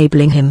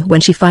 enabling him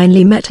when she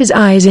finally met his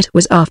eyes it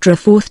was after a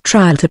 4th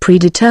trial to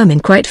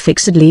predetermine quite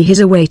fixedly his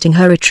awaiting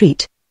her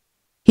retreat.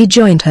 He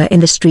joined her in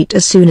the street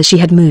as soon as she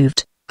had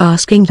moved,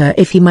 asking her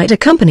if he might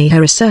accompany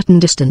her a certain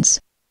distance.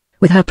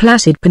 With her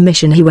placid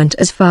permission he went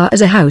as far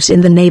as a house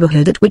in the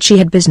neighborhood at which she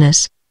had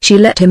business. She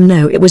let him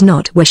know it was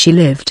not where she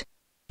lived.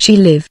 She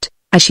lived,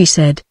 as she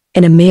said,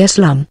 in a mere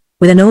slum,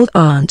 with an old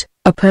aunt,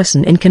 a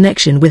person in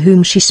connection with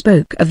whom she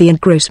spoke of the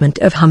engrossment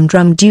of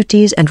humdrum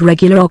duties and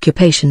regular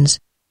occupations.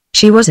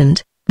 She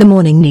wasn't, the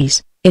morning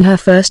niece, in her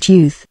first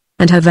youth,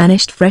 and her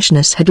vanished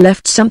freshness had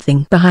left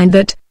something behind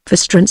that, for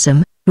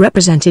Strunsum,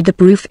 represented the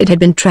proof it had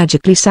been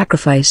tragically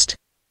sacrificed.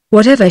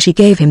 Whatever she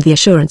gave him the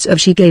assurance of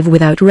she gave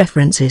without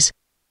references.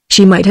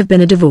 She might have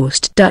been a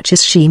divorced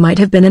duchess, she might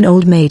have been an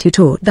old maid who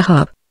taught the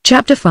harp.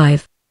 Chapter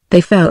 5.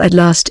 They fell at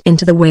last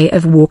into the way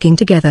of walking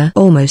together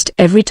almost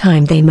every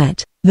time they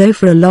met, though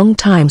for a long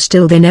time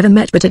still they never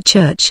met but at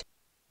church.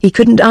 He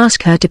couldn't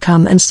ask her to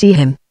come and see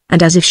him,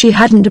 and as if she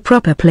hadn't a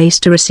proper place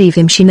to receive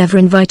him she never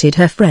invited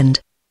her friend.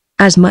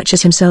 As much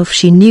as himself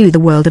she knew the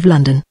world of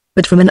London,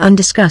 but from an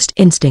undiscussed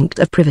instinct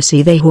of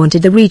privacy they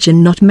haunted the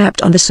region not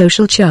mapped on the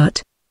social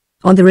chart.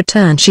 On the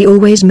return she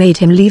always made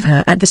him leave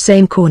her at the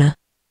same corner.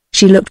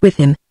 She looked with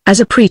him,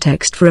 as a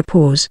pretext for a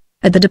pause,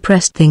 at the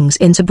depressed things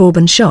in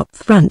suburban shop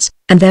fronts,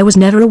 and there was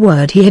never a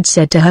word he had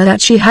said to her that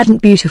she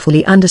hadn't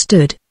beautifully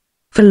understood.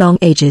 For long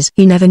ages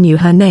he never knew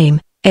her name,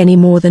 any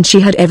more than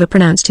she had ever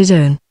pronounced his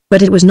own,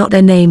 but it was not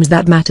their names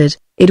that mattered,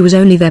 it was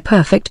only their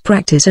perfect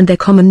practice and their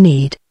common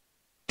need.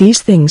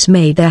 These things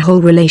made their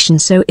whole relation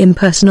so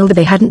impersonal that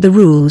they hadn't the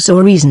rules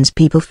or reasons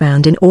people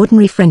found in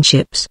ordinary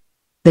friendships.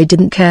 They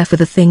didn't care for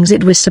the things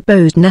it was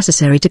supposed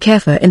necessary to care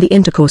for in the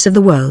intercourse of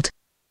the world.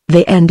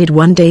 They ended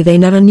one day they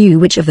never knew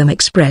which of them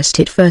expressed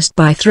it first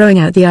by throwing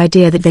out the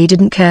idea that they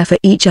didn't care for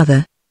each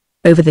other.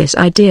 Over this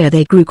idea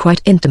they grew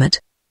quite intimate.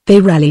 They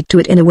rallied to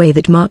it in a way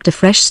that marked a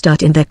fresh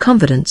start in their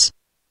confidence.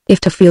 If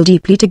to feel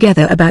deeply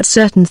together about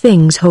certain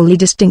things wholly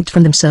distinct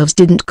from themselves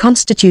didn't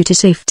constitute a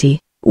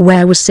safety,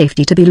 where was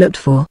safety to be looked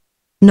for?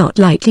 Not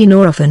lightly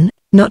nor often,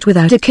 not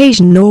without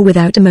occasion nor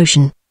without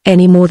emotion,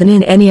 any more than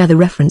in any other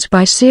reference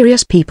by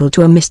serious people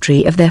to a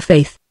mystery of their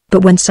faith,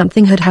 but when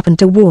something had happened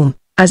to warm,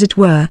 as it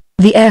were,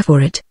 the air for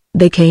it,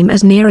 they came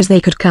as near as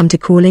they could come to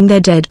calling their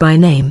dead by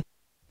name.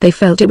 They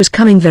felt it was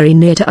coming very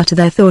near to utter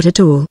their thought at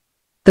all.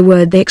 The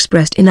word they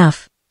expressed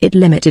enough, it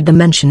limited the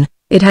mention,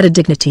 it had a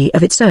dignity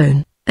of its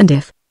own, and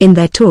if, in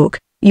their talk,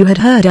 you had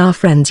heard our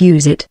friends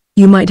use it,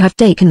 you might have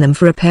taken them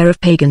for a pair of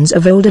pagans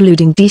of old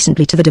alluding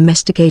decently to the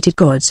domesticated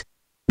gods.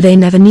 They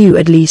never knew,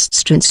 at least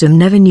Strinsom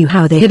never knew,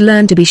 how they had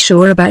learned to be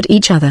sure about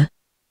each other.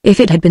 If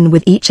it had been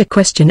with each a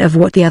question of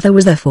what the other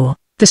was there for,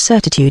 the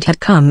certitude had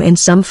come in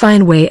some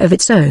fine way of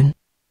its own.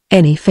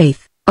 Any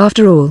faith,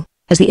 after all,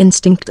 has the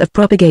instinct of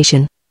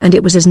propagation, and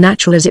it was as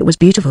natural as it was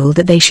beautiful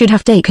that they should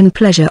have taken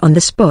pleasure on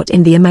the spot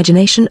in the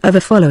imagination of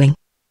a following.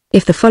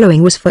 If the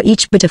following was for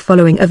each but a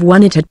following of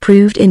one, it had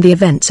proved in the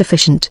event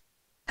sufficient.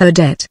 Her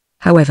debt,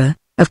 however,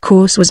 of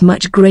course was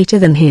much greater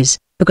than his,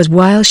 because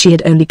while she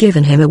had only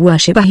given him a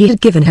worshipper, he had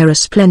given her a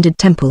splendid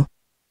temple.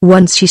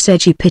 Once she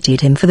said she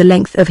pitied him for the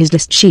length of his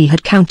list. She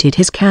had counted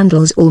his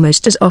candles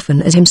almost as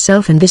often as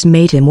himself, and this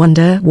made him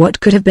wonder what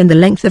could have been the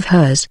length of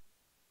hers.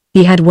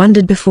 He had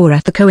wondered before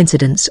at the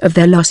coincidence of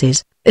their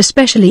losses,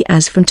 especially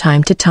as from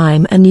time to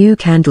time a new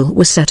candle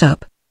was set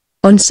up.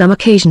 On some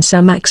occasion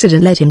some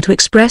accident led him to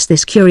express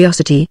this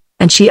curiosity,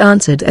 and she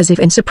answered as if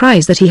in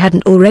surprise that he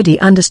hadn't already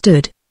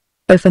understood.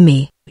 "Oh, for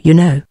me, you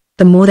know,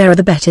 the more there are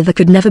the better. There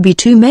could never be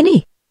too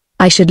many.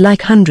 I should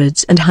like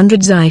hundreds and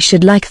hundreds. I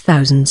should like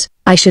thousands.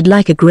 I should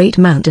like a great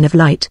mountain of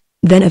light."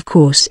 Then of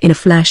course in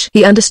a flash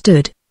he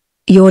understood.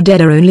 "You're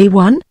dead, or only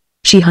one?"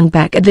 She hung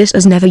back at this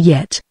as never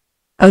yet.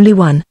 "Only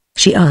one,"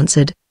 she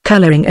answered,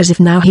 coloring as if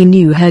now he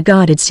knew her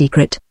guarded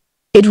secret.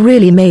 It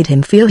really made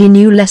him feel he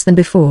knew less than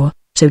before,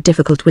 so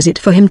difficult was it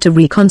for him to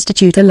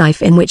reconstitute a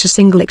life in which a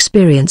single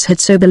experience had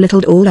so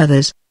belittled all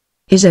others.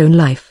 His own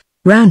life,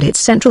 round its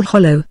central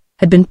hollow,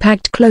 had been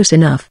packed close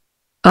enough.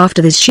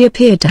 After this she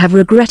appeared to have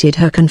regretted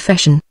her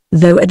confession,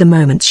 though at the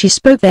moment she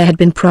spoke there had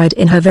been pride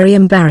in her very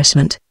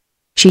embarrassment.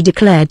 She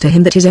declared to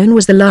him that his own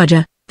was the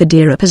larger, the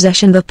dearer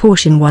possession, the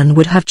portion one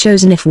would have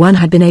chosen if one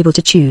had been able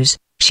to choose.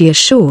 She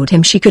assured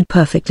him she could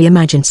perfectly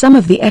imagine some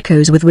of the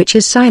echoes with which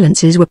his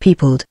silences were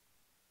peopled.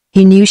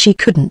 He knew she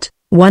couldn't.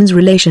 One's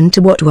relation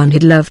to what one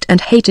had loved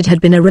and hated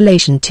had been a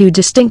relation too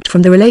distinct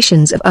from the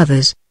relations of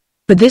others.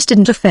 But this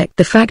didn't affect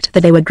the fact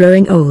that they were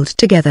growing old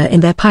together in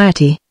their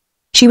piety.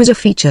 She was a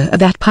feature of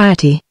that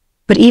piety,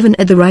 but even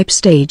at the ripe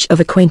stage of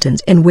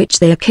acquaintance in which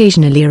they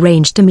occasionally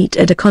arranged to meet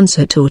at a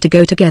concert or to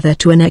go together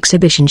to an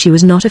exhibition, she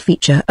was not a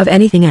feature of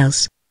anything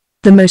else.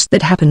 The most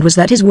that happened was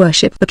that his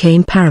worship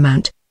became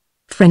paramount.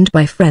 Friend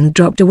by friend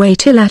dropped away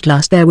till at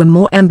last there were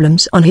more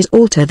emblems on his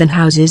altar than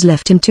houses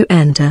left him to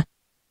enter.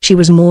 She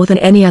was more than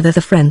any other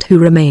the friend who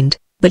remained,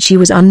 but she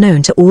was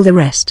unknown to all the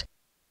rest.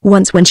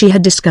 Once when she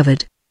had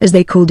discovered, as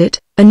they called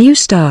it, a new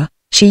star,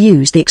 she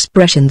used the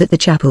expression that the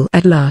chapel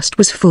at last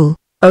was full.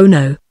 "Oh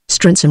no,"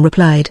 Strinsom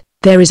replied,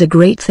 "there is a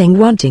great thing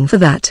wanting for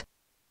that.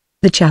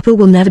 The chapel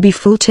will never be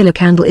full till a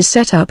candle is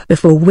set up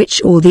before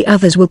which all the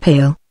others will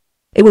pale.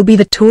 It will be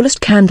the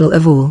tallest candle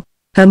of all."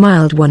 Her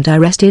mild wonder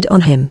rested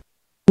on him.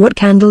 "What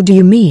candle do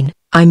you mean?"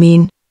 "I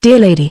mean, dear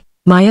lady,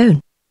 my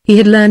own." He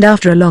had learned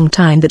after a long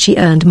time that she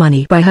earned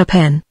money by her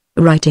pen,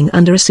 writing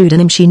under a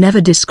pseudonym she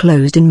never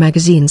disclosed in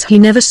magazines he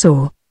never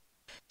saw.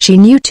 She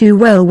knew too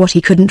well what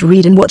he couldn't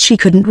read and what she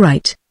couldn't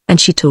write, and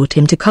she taught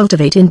him to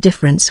cultivate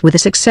indifference with a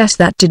success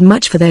that did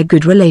much for their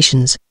good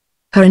relations.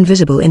 Her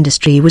invisible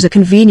industry was a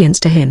convenience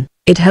to him.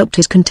 It helped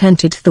his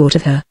contented thought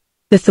of her,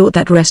 the thought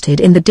that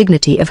rested in the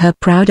dignity of her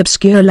proud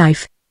obscure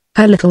life,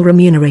 her little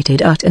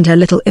remunerated art and her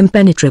little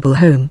impenetrable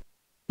home.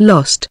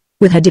 Lost,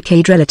 with her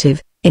decayed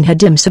relative, in her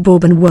dim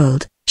suburban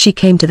world, she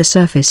came to the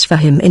surface for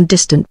him in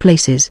distant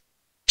places.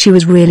 She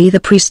was really the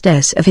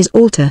priestess of his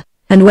altar,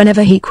 and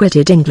whenever he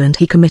quitted England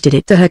he committed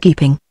it to her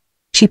keeping.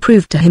 She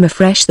proved to him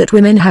afresh that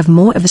women have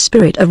more of the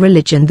spirit of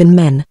religion than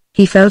men.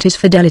 He felt his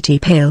fidelity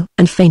pale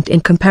and faint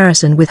in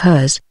comparison with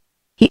hers.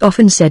 He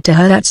often said to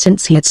her that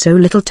since he had so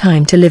little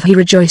time to live he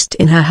rejoiced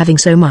in her having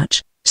so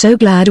much, so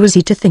glad was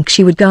he to think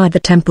she would guard the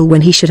temple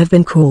when he should have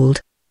been called.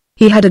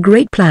 He had a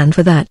great plan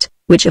for that,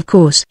 which of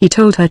course he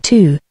told her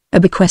too, a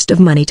bequest of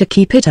money to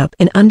keep it up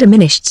in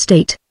undiminished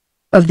state.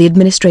 Of the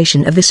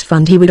administration of this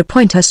fund he would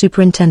appoint her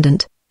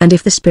superintendent, and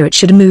if the spirit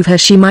should move her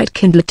she might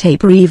kindle a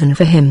taper even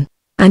for him.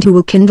 "And who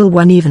will kindle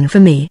one even for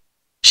me?"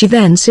 she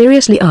then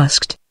seriously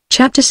asked.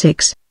 Chapter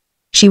 6.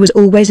 She was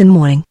always in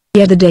mourning,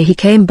 yet the day he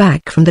came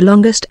back from the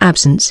longest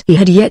absence he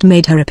had yet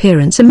made her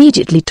appearance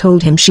immediately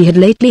told him she had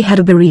lately had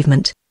a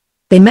bereavement.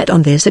 They met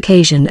on this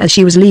occasion as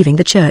she was leaving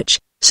the church,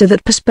 so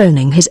that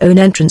postponing his own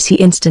entrance he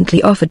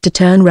instantly offered to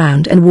turn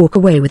round and walk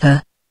away with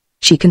her.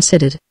 She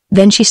considered,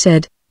 then she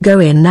said, "Go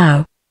in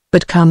now,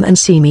 but come and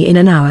see me in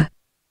an hour."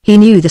 He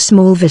knew the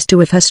small vista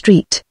of her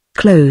street,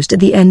 closed at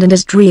the end and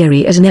as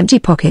dreary as an empty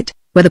pocket,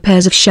 where the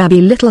pairs of shabby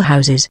little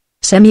houses,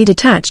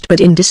 semi-detached but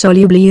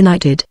indissolubly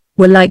united,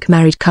 were like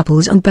married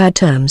couples on bad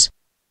terms.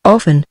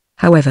 Often,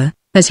 however,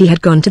 as he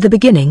had gone to the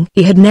beginning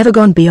he had never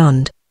gone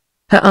beyond.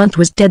 Her aunt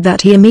was dead,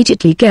 that he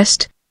immediately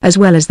guessed, as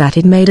well as that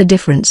it made a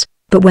difference,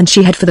 but when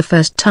she had for the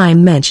first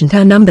time mentioned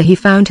her number he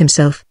found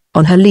himself,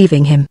 on her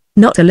leaving him,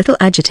 not a little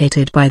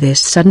agitated by this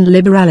sudden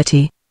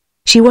liberality.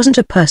 She wasn't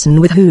a person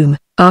with whom,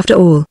 after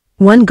all,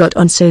 one got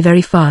on so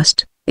very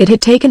fast, It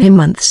had taken him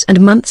months and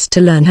months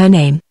to learn her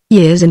name,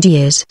 years and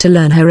years to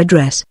learn her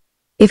address.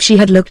 If she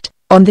had looked,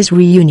 on this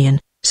reunion,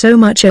 so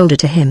much older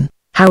to him,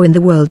 how in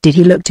the world did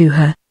he look to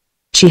her?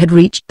 She had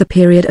reached the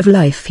period of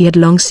life he had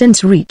long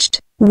since reached,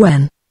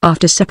 when,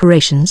 after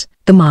separations,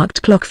 the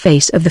marked clock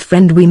face of the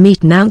friend we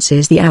meet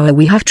announces the hour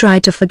we have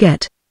tried to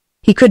forget.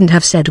 He couldn't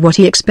have said what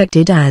he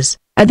expected as,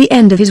 at the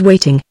end of his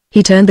waiting,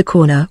 he turned the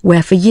corner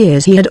where for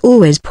years he had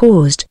always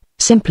paused.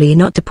 Simply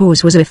not to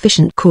pause was an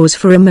efficient cause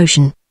for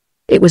emotion.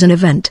 It was an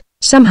event,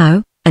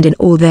 somehow, and in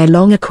all their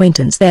long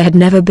acquaintance there had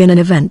never been an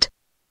event.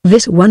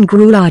 This one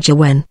grew larger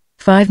when,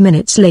 5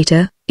 minutes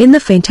later, in the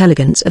faint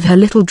elegance of her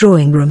little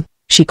drawing room,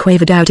 she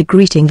quavered out a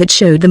greeting that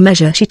showed the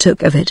measure she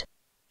took of it.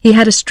 He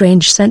had a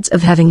strange sense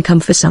of having come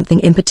for something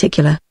in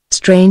particular,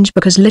 strange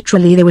because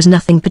literally there was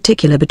nothing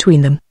particular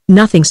between them,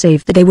 nothing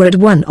save that they were at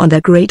one on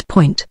their great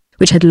point,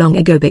 which had long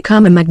ago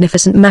become a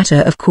magnificent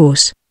matter of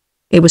course.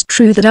 It was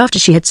true that after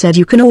she had said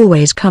 "you can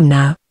always come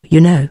now,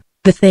 you know,"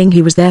 the thing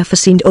he was there for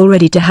seemed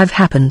already to have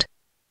happened.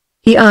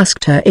 He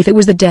asked her if it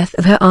was the death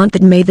of her aunt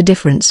that made the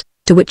difference,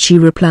 to which she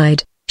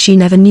replied, "She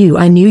never knew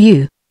I knew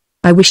you."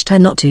 I wished her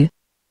not to.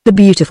 The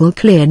beautiful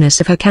clearness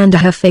of her candor,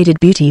 her faded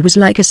beauty was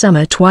like a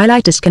summer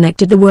twilight,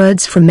 disconnected the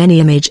words from any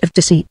image of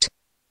deceit.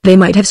 They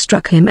might have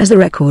struck him as the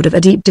record of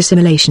a deep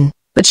dissimulation,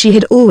 but she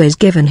had always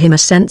given him a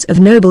sense of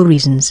noble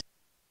reasons.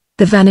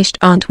 The vanished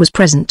aunt was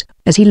present,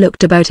 as he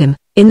looked about him,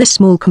 in the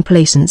small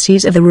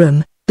complacencies of the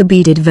room, the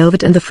beaded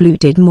velvet and the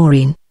fluted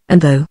moreen,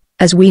 and though,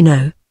 as we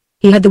know,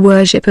 he had the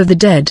worship of the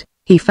dead,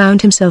 he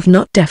found himself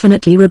not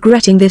definitely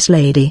regretting this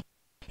lady.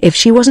 If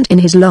she wasn't in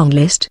his long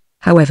list,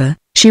 however,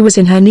 she was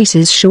in her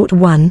niece's short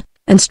one,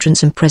 and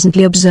Stransom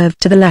presently observed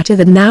to the latter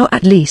that now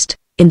at least,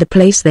 in the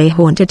place they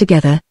haunted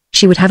together,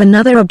 she would have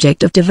another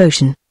object of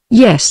devotion.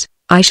 "Yes,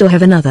 I shall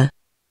have another.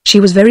 She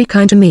was very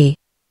kind to me.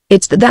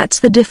 That's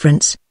the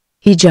difference,"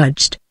 he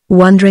judged,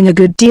 wondering a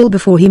good deal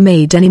before he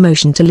made any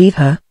motion to leave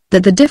her,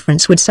 that the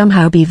difference would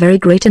somehow be very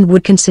great and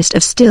would consist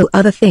of still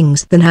other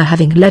things than her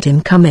having let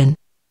him come in.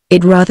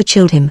 It rather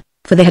chilled him,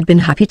 for they had been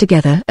happy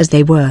together as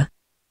they were.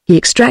 He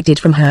extracted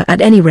from her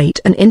at any rate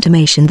an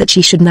intimation that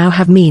she should now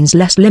have means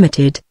less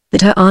limited,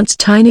 that her aunt's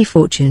tiny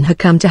fortune had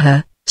come to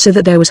her, so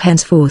that there was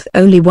henceforth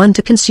only one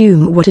to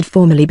consume what had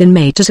formerly been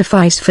made to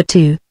suffice for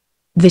two.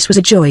 This was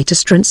a joy to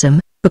Stransom,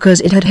 because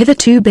it had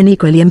hitherto been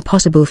equally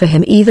impossible for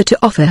him either to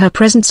offer her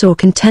presents or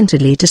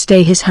contentedly to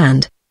stay his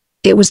hand.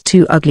 It was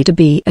too ugly to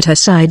be at her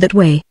side that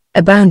way,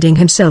 abounding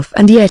himself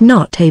and yet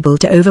not able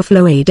to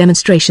overflow a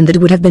demonstration that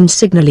would have been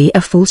signally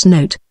a false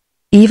note.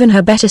 Even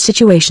her better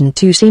situation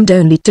too seemed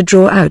only to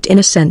draw out in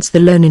a sense the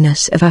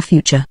loneliness of her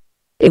future.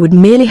 It would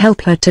merely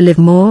help her to live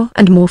more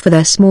and more for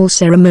their small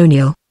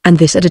ceremonial, and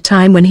this at a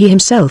time when he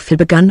himself had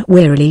begun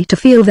wearily to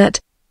feel that,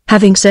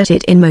 having set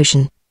it in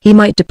motion, he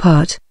might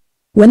depart.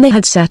 When they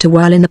had sat a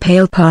while in the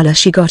pale parlor,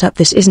 she got up.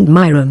 "This isn't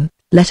my room,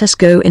 let us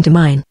go into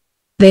mine."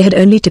 They had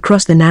only to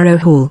cross the narrow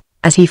hall,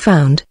 as he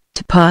found,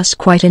 to pass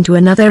quite into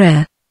another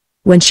air.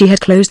 When she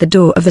had closed the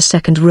door of the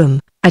second room,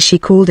 as she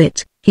called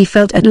it, he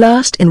felt at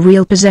last in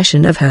real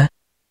possession of her.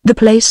 The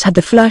place had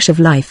the flush of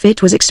life,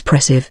 it was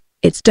expressive,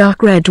 its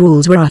dark red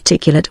walls were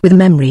articulate with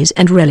memories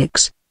and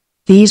relics.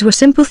 These were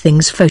simple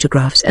things,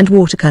 photographs and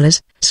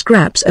watercolors,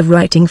 scraps of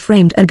writing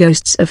framed and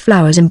ghosts of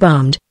flowers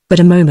embalmed, but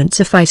a moment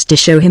sufficed to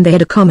show him they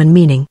had a common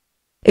meaning.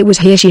 It was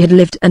here she had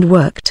lived and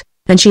worked,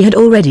 and she had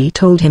already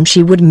told him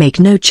she would make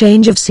no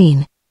change of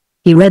scene.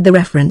 He read the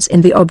reference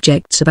in the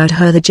objects about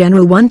her, the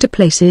general one to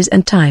places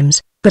and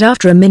times, but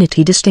after a minute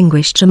he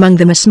distinguished among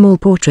them a small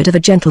portrait of a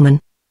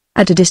gentleman.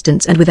 At a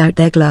distance and without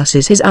their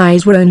glasses his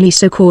eyes were only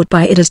so caught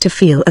by it as to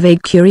feel a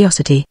vague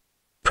curiosity.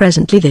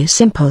 Presently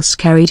this impulse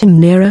carried him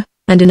nearer,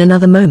 and in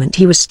another moment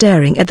he was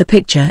staring at the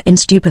picture in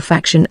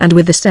stupefaction and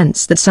with the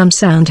sense that some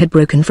sound had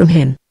broken from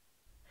him.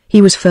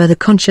 He was further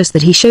conscious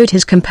that he showed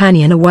his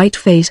companion a white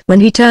face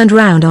when he turned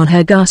round on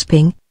her,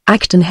 gasping,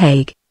 "Acton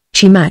Hague."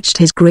 She matched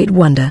his great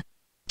wonder.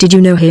 "Did you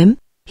know him?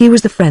 He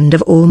was the friend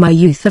of all my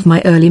youth, of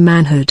my early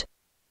manhood."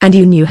 "And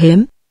you knew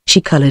him?"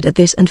 She colored at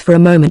this, and for a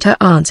moment her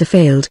answer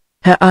failed.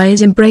 Her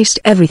eyes embraced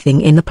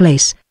everything in the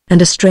place,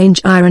 and a strange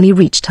irony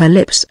reached her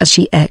lips as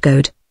she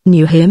echoed,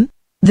 "Knew him?"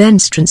 Then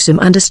Stransom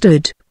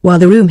understood, while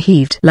the room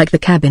heaved like the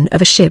cabin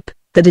of a ship,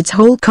 that its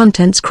whole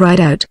contents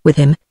cried out with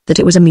him, that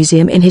it was a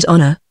museum in his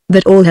honor,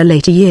 that all her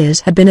later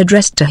years had been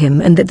addressed to him,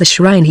 and that the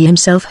shrine he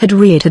himself had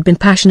reared had been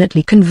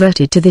passionately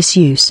converted to this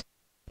use.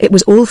 It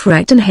was all for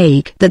Acton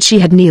Hague that she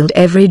had kneeled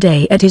every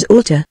day at his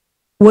altar.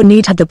 What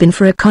need had there been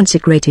for a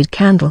consecrated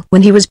candle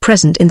when he was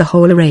present in the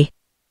whole array?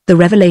 The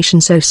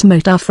revelation so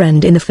smote our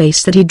friend in the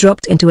face that he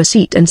dropped into a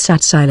seat and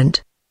sat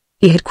silent.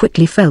 He had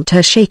quickly felt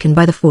her shaken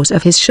by the force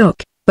of his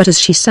shock, but as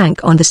she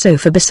sank on the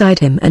sofa beside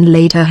him and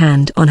laid her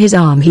hand on his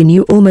arm he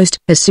knew almost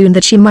as soon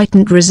that she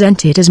mightn't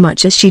resent it as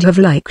much as she'd have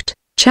liked.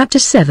 Chapter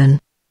 7.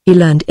 He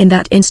learned in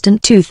that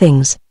instant two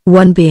things,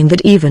 one being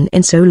that even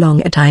in so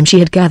long a time she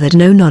had gathered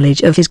no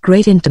knowledge of his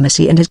great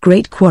intimacy and his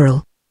great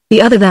quarrel.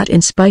 The other that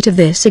in spite of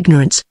this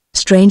ignorance,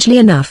 strangely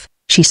enough,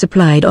 she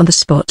supplied on the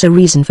spot a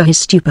reason for his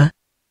stupor.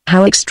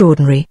 How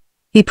extraordinary!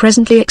 He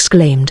presently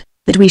exclaimed,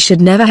 that we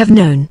should never have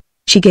known.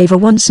 She gave a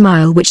wan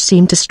smile which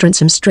seemed to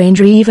Strunsom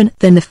stranger even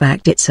than the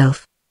fact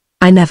itself.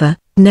 I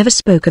never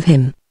spoke of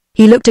him.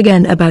 He looked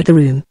again about the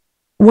room.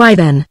 Why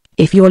then,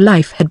 if your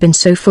life had been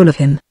so full of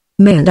him,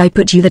 mayn't I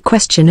put you the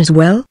question as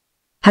well?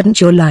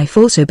 Hadn't your life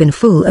also been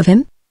full of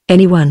him?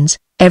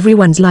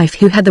 Everyone's life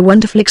who had the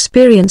wonderful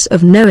experience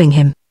of knowing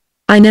him.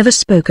 I never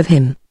spoke of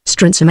him,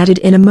 Strunsom added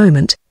in a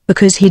moment,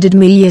 because he did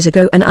me years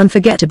ago an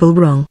unforgettable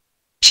wrong.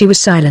 She was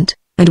silent,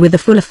 and with the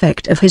full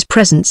effect of his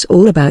presence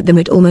all about them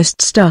it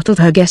almost startled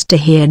her guest to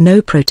hear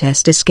no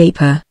protest escape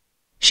her.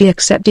 She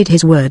accepted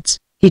his words.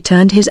 He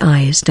turned his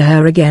eyes to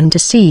her again to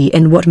see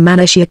in what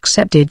manner she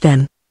accepted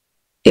them.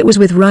 It was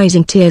with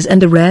rising tears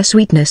and a rare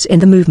sweetness in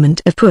the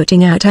movement of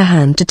putting out her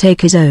hand to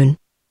take his own.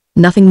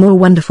 Nothing more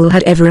wonderful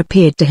had ever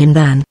appeared to him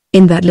than,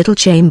 in that little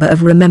chamber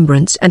of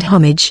remembrance and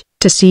homage,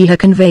 to see her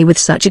convey with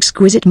such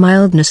exquisite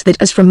mildness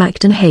that as from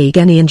Acton Hague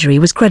any injury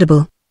was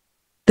credible.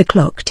 The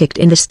clock ticked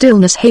in the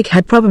stillness. Hague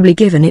had probably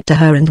given it to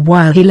her, and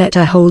while he let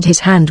her hold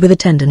his hand with a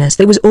tenderness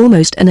that was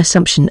almost an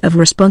assumption of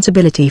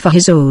responsibility for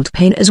his old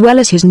pain as well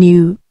as his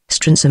new,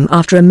 Strunsom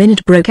after a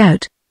minute broke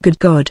out, "Good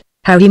God,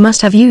 how he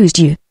must have used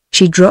you."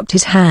 She dropped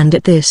his hand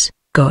at this,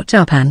 got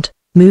up and,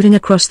 moving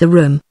across the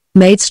room,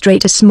 made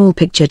straight a small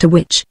picture to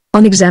which,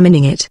 on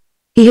examining it,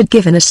 he had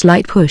given a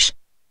slight push.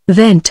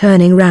 Then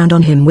turning round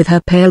on him with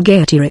her pale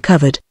gaiety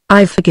recovered,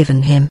 "I've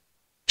forgiven him,"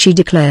 she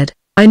declared.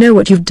 "I know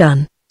what you've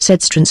done,"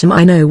 said Strunsom.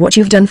 "I know what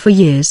you've done for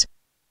years."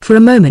 For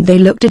a moment they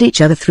looked at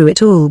each other through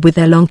it all with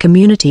their long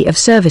community of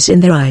service in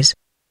their eyes.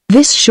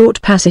 This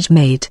short passage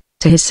made,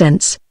 to his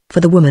sense,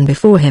 for the woman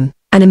before him,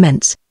 an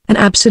immense, an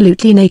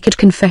absolutely naked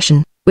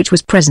confession, which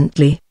was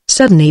presently,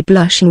 suddenly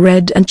blushing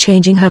red and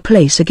changing her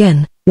place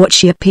again, what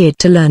she appeared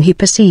to learn he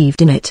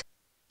perceived in it.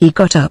 He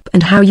got up.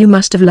 "And how you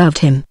must have loved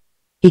him,"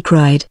 he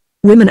cried.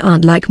 "Women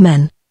aren't like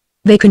men.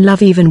 They can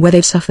love even where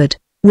they've suffered."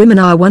 "Women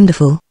are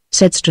wonderful,"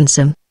 said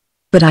Strunsom.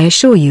 "But I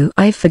assure you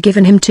I've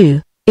forgiven him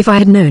too. If I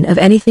had known of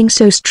anything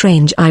so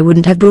strange I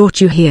wouldn't have brought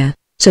you here,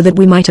 so that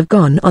we might have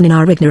gone on in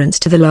our ignorance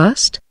to the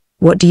last."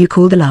 "What do you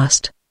call the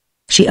last?"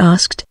 she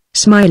asked,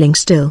 smiling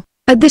still.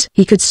 At this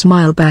he could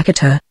smile back at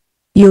her.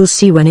 "You'll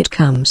see when it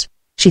comes."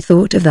 She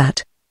thought of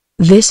that.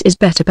 "This is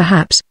better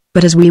perhaps,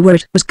 but as we were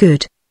it was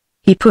good."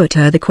 He put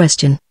her the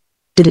question.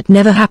 "Did it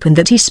never happen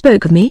that he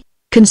spoke of me?"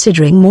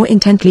 Considering more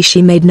intently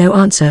she made no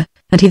answer,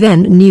 and he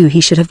then knew he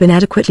should have been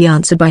adequately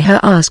answered by her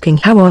asking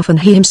how often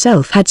he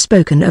himself had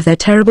spoken of their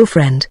terrible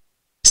friend.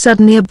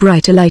 Suddenly a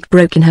brighter light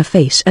broke in her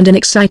face and an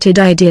excited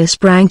idea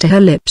sprang to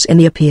her lips in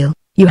the appeal.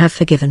 "You have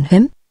forgiven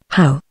him?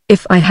 How?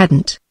 If I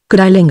hadn't, could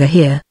I linger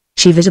here?"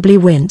 She visibly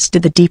winced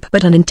at the deep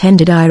but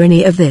unintended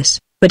irony of this,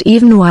 but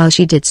even while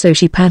she did so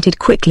she panted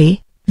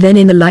quickly, "Then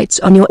in the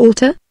lights on your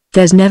altar?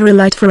 There's never a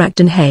light for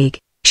Acton Hague."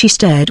 She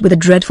stared with a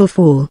dreadful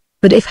fall.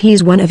 "But if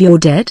he's one of your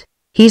dead?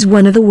 He's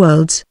one of the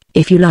world's,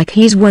 if you like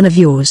he's one of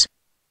yours."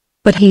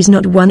 "But he's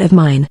not one of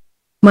mine.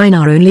 Mine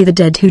are only the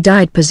dead who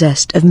died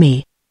possessed of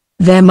me.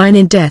 They're mine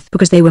in death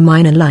because they were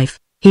mine in life.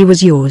 He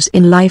was yours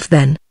in life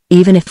then,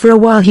 even if for a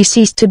while he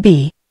ceased to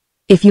be.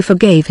 If you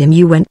forgave him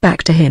you went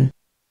back to him.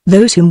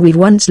 Those whom we've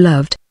once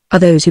loved, are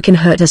those who can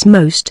hurt us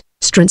most."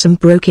 Strunsom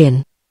broke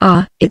in.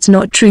 "Ah, it's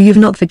not true you've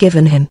not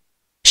forgiven him,"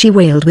 she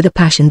wailed with a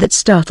passion that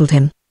startled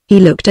him. He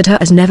looked at her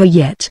as never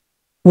yet.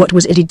 "What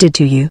was it he did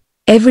to you?"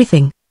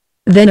 "Everything."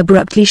 Then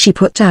abruptly she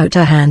put out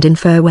her hand in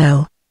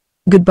farewell.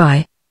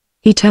 "Goodbye."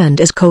 He turned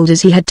as cold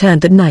as he had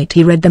turned that night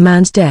he read the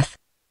man's death.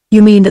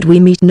 "You mean that we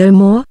meet no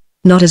more?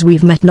 Not as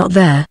we've met, not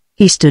there."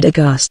 He stood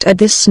aghast at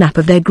this snap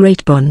of their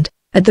great bond,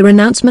 at the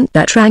renouncement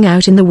that rang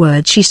out in the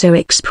words she so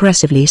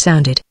expressively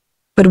sounded.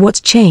 "But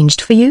what's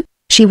changed for you?"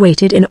 She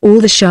waited in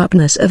all the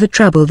sharpness of a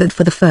trouble that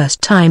for the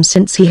first time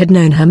since he had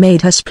known her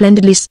made her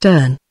splendidly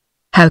stern.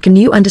 "How can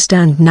you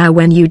understand now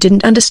when you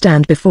didn't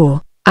understand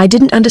before?" "I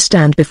didn't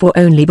understand before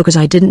only because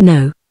I didn't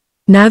know.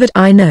 Now that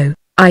I know,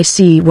 I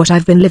see what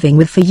I've been living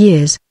with for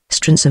years,"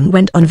 Strunsom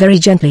went on very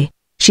gently.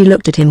 She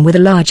looked at him with a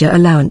larger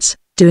allowance,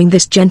 doing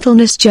this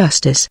gentleness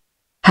justice.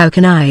 "How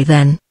can I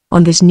then,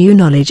 on this new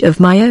knowledge of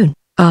my own,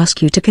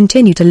 ask you to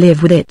continue to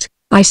live with it?"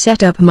 "I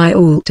set up my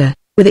altar,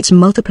 with its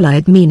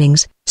multiplied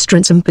meanings,"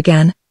 Strunsom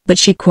began, but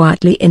she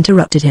quietly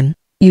interrupted him.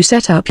 "You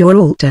set up your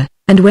altar,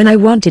 and when I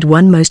wanted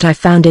one most I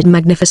found it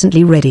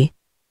magnificently ready.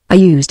 I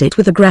used it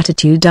with the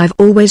gratitude I've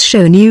always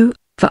shown you,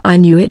 for I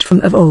knew it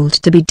from of old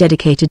to be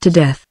dedicated to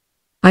death.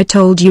 I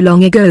told you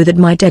long ago that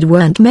my dead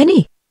weren't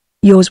many.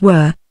 Yours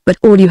were, but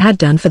all you had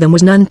done for them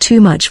was none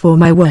too much for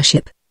my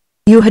worship.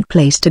 You had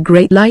placed a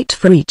great light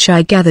for each.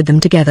 I gathered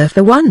them together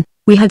for one.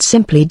 We had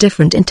simply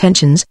different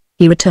intentions,"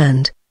 he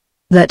returned.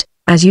 "That,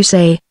 as you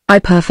say, I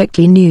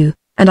perfectly knew,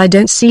 and I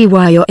don't see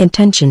why your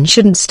intention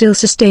shouldn't still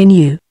sustain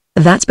you.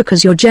 That's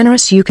because you're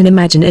generous, you can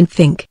imagine and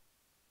think.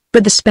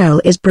 But the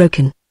spell is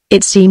broken."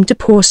 It seemed to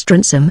poor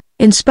Strunsom,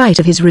 in spite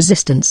of his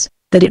resistance,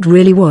 that it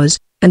really was,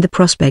 and the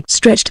prospect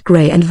stretched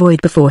grey and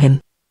void before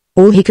him.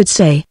 All he could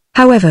say,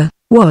 however,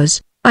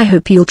 was, "I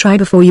hope you'll try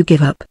before you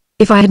give up."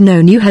 "If I had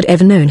known you had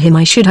ever known him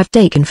I should have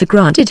taken for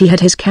granted he had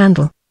his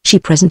candle," she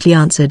presently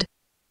answered.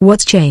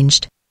 "What's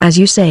changed?" "As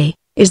you say,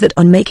 is that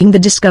on making the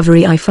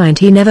discovery I find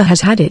he never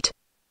has had it.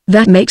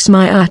 That makes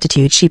my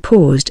attitude." She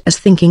paused as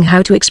thinking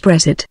how to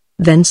express it,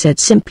 then said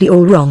simply,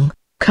 "All wrong.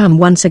 Come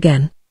once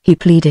again," he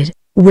pleaded.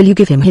 "Will you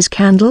give him his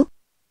candle?"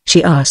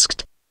 she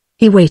asked.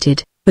 He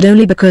waited, but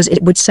only because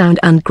it would sound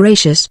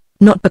ungracious,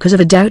 not because of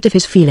a doubt of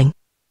his feeling.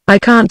 "I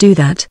can't do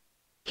that,"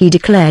 he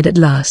declared at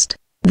last.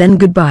 "Then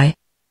goodbye."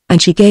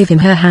 And she gave him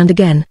her hand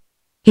again.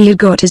 He had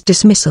got his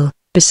dismissal,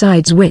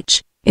 besides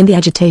which, in the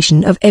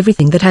agitation of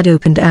everything that had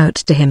opened out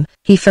to him,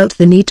 he felt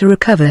the need to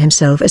recover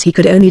himself as he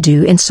could only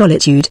do in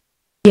solitude.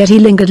 Yet he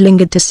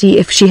lingered to see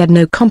if she had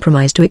no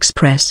compromise to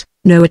express,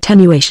 no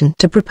attenuation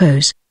to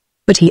propose.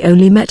 But he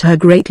only met her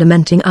great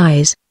lamenting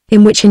eyes,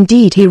 in which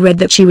indeed he read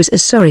that she was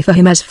as sorry for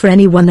him as for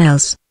anyone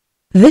else.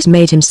 This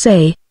made him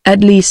say,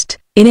 "At least,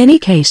 in any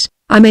case,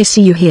 I may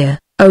see you here.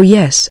 Oh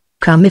yes,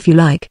 come if you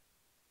like.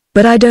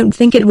 But I don't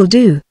think it will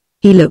do."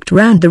 He looked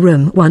round the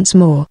room once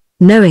more,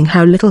 knowing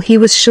how little he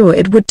was sure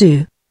it would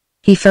do.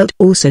 He felt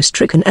also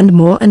stricken and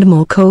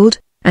more cold,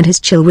 and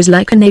his chill was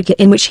like a nature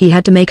in which he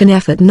had to make an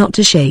effort not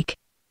to shake.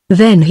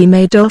 Then he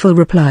made doleful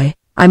reply,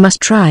 "I must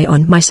try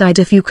on my side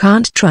if you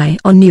can't try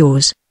on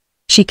yours."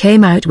 She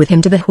came out with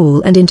him to the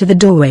hall and into the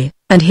doorway,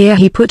 and here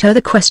he put her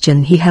the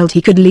question he held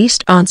he could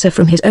least answer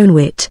from his own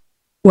wit.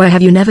 "Why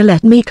have you never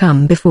let me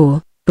come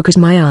before?" "Because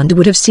my aunt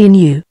would have seen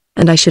you,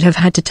 and I should have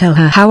had to tell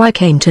her how I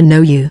came to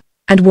know you."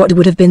 And what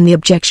would have been the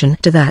objection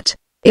to that?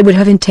 It would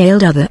have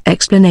entailed other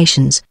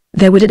explanations.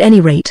 There would at any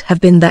rate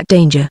have been that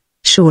danger.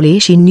 "Surely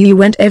she knew you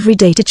went every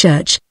day to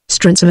church,"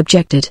 Strinson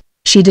objected.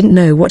 "She didn't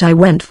know what I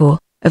went for.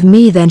 Of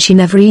me then she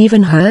never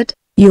even heard."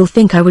 "You'll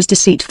think I was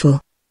deceitful.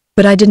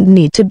 But I didn't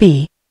need to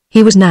be."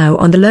 He was now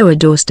on the lower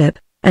doorstep,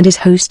 and his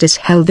hostess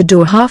held the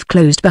door half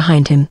closed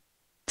behind him.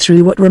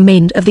 Through what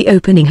remained of the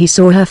opening he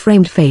saw her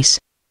framed face.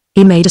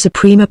 He made a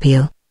supreme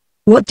appeal.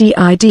 "What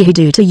did he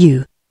do to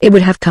you?" It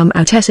would have come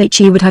out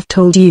he would have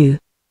told you.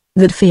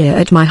 "That fear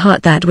at my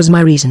heart, that was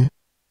my reason."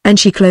 And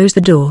she closed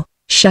the door,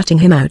 shutting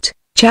him out.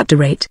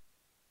 Chapter 8.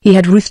 He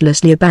had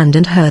ruthlessly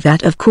abandoned her.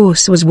 That of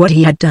course was what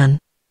he had done.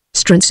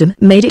 Strinson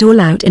made it all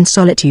out in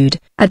solitude,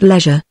 at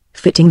leisure,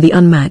 fitting the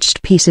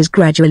unmatched pieces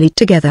gradually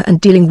together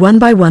and dealing one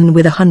by one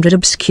with 100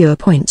 obscure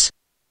points.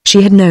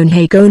 She had known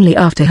Haig only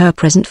after her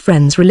present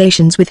friend's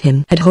relations with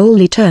him had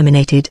wholly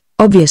terminated,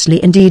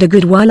 obviously indeed a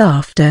good while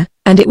after,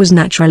 and it was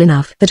natural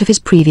enough that of his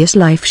previous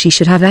life she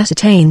should have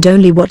ascertained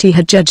only what he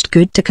had judged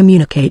good to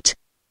communicate.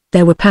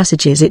 There were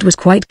passages it was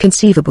quite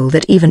conceivable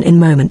that even in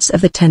moments of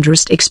the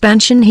tenderest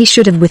expansion he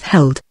should have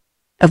withheld.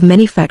 Of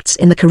many facts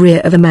in the career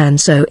of a man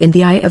so in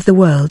the eye of the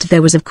world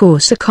there was of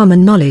course a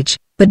common knowledge,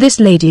 but this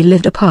lady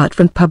lived apart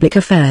from public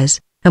affairs,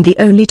 and the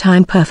only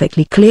time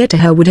perfectly clear to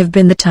her would have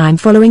been the time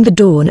following the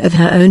dawn of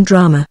her own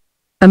drama.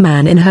 A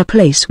man in her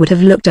place would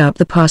have looked up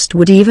the past,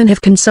 would even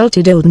have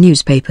consulted old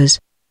newspapers.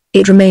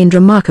 It remained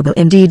remarkable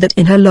indeed that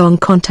in her long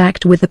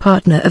contact with the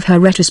partner of her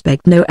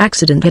retrospect no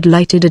accident had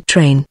lighted a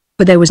train,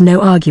 but there was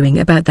no arguing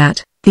about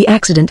that. The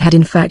accident had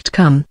in fact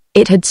come,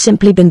 it had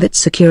simply been that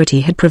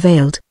security had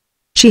prevailed.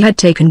 She had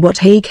taken what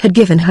Haig had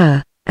given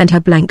her, and her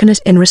blankness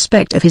in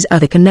respect of his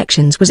other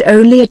connections was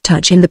only a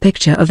touch in the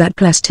picture of that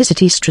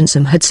plasticity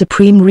Strinson had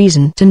supreme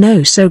reason to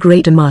know so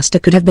great a master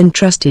could have been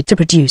trusted to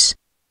produce.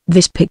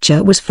 This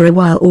picture was for a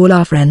while all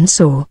our friend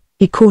saw.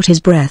 He caught his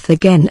breath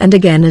again and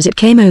again as it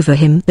came over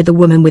him that the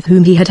woman with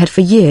whom he had had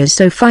for years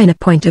so fine a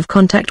point of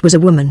contact was a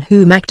woman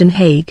whom Acton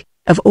Haig,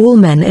 of all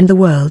men in the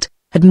world,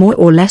 had more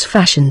or less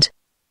fashioned.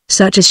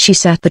 Such as she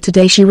sat that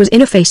today she was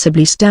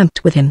ineffaceably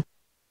stamped with him.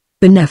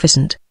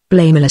 Beneficent,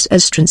 blameless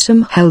as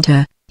Strinson held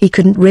her, he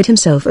couldn't rid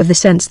himself of the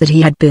sense that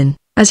he had been,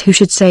 as who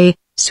should say,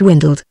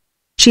 swindled.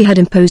 She had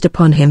imposed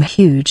upon him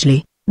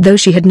hugely, though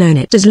she had known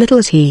it as little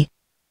as he.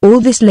 All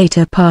this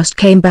later past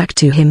came back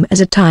to him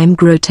as a time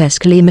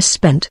grotesquely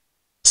misspent.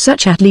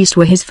 Such at least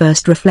were his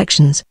first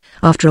reflections.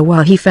 After a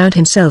while he found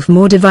himself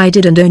more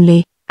divided and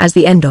only, as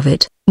the end of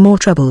it, more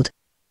troubled.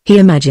 He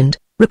imagined,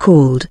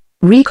 recalled,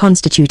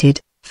 reconstituted,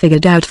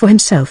 figured out for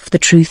himself the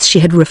truths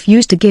she had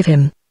refused to give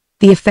him,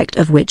 the effect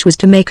of which was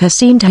to make her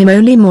seem to him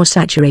only more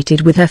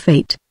saturated with her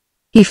fate.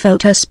 He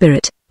felt her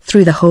spirit,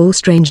 through the whole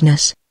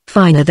strangeness,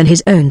 finer than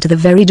his own to the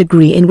very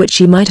degree in which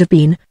she might have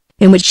been,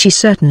 in which she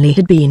certainly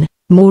had been,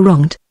 more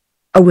wronged.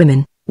 A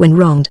woman, when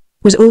wronged,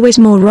 was always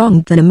more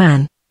wronged than a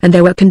man, and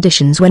there were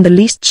conditions when the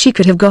least she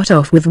could have got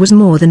off with was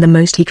more than the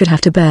most he could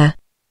have to bear.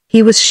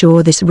 He was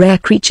sure this rare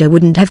creature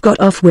wouldn't have got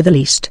off with the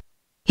least.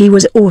 He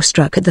was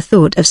awestruck at the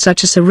thought of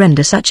such a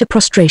surrender, such a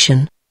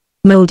prostration.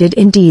 Molded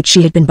indeed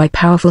she had been by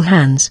powerful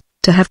hands,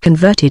 to have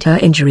converted her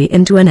injury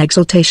into an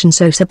exaltation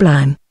so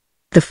sublime.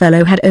 The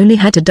fellow had only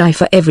had to die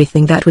for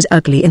everything that was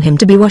ugly in him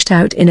to be washed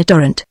out in a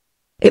torrent.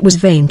 It was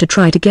vain to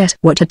try to guess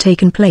what had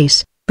taken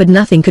place, but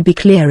nothing could be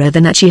clearer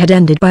than that she had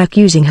ended by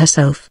accusing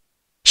herself.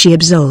 She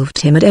absolved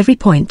him at every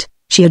point,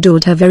 she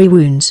adored her very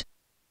wounds.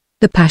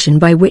 The passion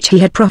by which he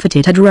had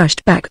profited had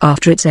rushed back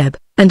after its ebb,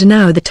 and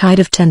now the tide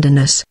of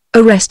tenderness,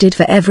 arrested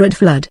forever at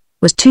flood,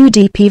 was too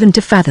deep even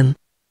to fathom.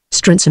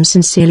 Strinson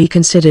sincerely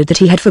considered that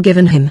he had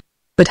forgiven him,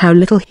 but how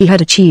little he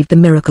had achieved the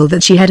miracle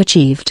that she had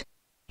achieved.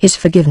 His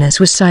forgiveness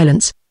was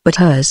silence, but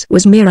hers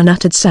was mere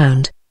unuttered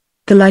sound.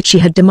 The light she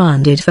had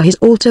demanded for his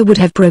altar would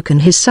have broken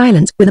his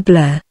silence with a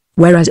blare,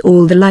 whereas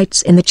all the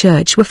lights in the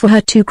church were for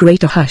her too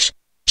great a hush.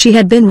 She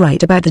had been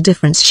right about the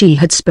difference, she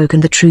had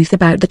spoken the truth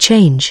about the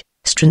change.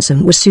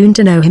 Stransom was soon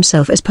to know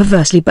himself as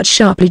perversely but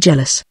sharply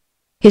jealous.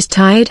 His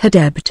tide had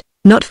ebbed,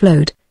 not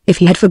flowed. If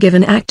he had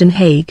forgiven Acton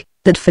Hague,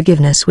 that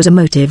forgiveness was a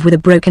motive with a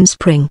broken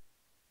spring.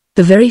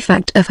 The very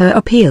fact of her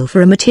appeal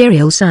for a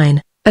material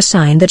sign, a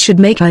sign that should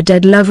make her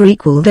dead lover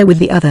equal there with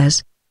the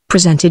others,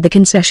 presented the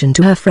concession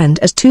to her friend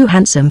as too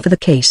handsome for the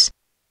case.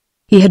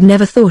 He had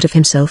never thought of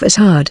himself as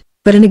hard,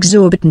 but an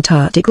exorbitant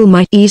article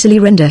might easily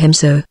render him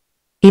so.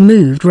 He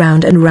moved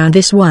round and round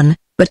this one,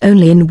 but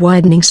only in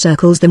widening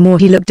circles. The more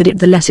he looked at it,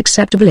 the less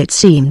acceptable it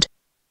seemed.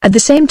 At the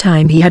same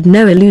time, he had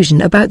no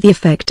illusion about the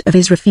effect of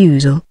his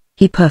refusal.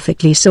 He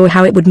perfectly saw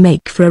how it would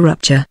make for a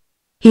rupture.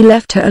 He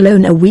left her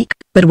alone a week,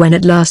 but when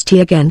at last he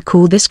again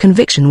called, this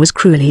conviction was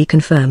cruelly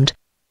confirmed.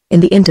 In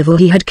the interval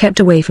he had kept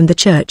away from the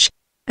church,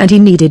 and he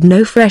needed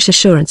no fresh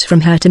assurance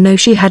from her to know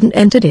she hadn't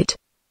entered it.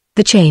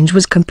 The change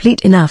was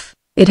complete enough.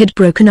 It had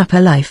broken up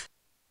her life.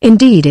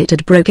 Indeed, it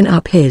had broken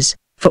up his,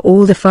 for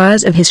all the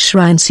fires of his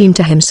shrine seemed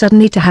to him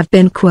suddenly to have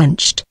been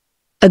quenched.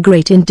 A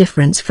great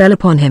indifference fell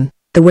upon him,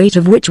 the weight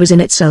of which was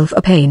in itself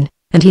a pain,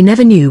 and he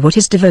never knew what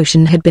his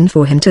devotion had been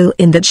for him till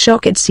in that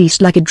shock it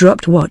ceased like a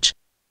dropped watch.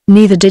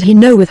 Neither did he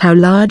know with how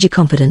large a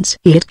confidence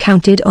he had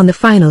counted on the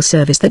final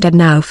service that had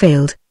now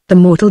failed. The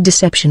mortal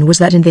deception was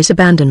that in this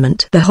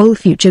abandonment the whole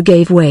future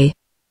gave way.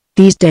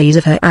 These days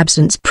of her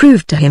absence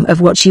proved to him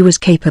of what she was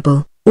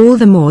capable, all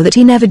the more that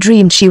he never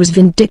dreamed she was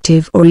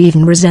vindictive or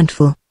even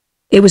resentful.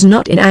 It was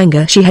not in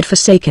anger she had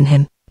forsaken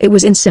him, it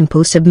was in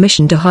simple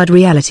submission to hard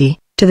reality,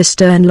 to the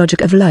stern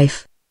logic of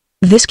life.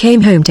 This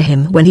came home to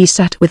him when he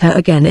sat with her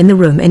again in the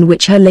room in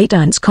which her late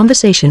aunt's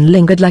conversation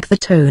lingered like the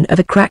tone of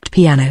a cracked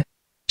piano.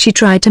 She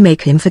tried to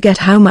make him forget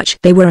how much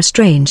they were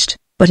estranged,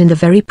 but in the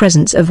very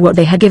presence of what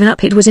they had given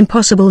up it was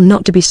impossible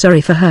not to be sorry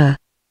for her.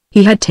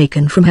 He had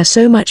taken from her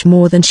so much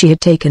more than she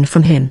had taken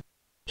from him.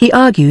 He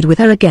argued with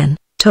her again,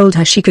 told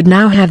her she could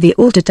now have the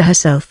altar to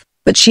herself,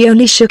 but she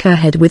only shook her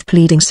head with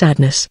pleading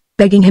sadness,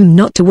 begging him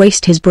not to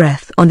waste his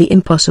breath on the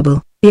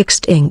impossible, the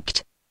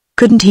extinct.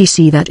 Couldn't he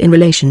see that in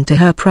relation to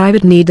her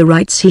private need the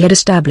rights he had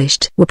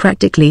established were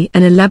practically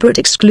an elaborate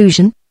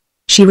exclusion?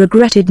 She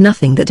regretted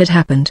nothing that had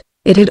happened.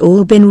 It had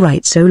all been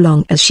right so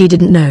long as she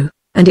didn't know,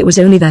 and it was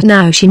only that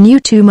now she knew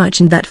too much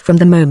and that from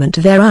the moment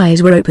their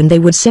eyes were opened they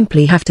would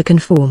simply have to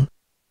conform.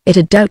 It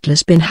had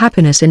doubtless been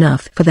happiness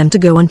enough for them to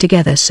go on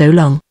together so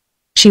long.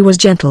 She was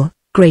gentle,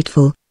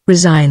 grateful,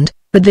 resigned,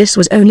 but this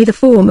was only the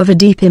form of a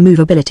deep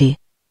immovability.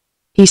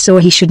 He saw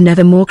he should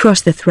never more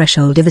cross the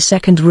threshold of the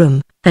second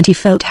room, and he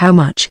felt how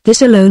much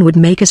this alone would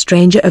make a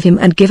stranger of him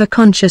and give a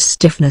conscious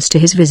stiffness to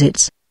his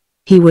visits.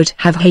 He would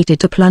have hated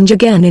to plunge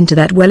again into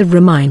that well of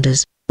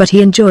reminders, but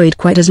he enjoyed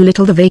quite as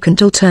little the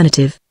vacant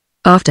alternative.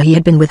 After he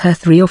had been with her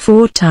 3 or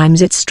 4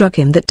 times it struck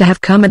him that to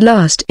have come at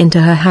last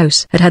into her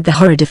house had had the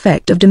horrid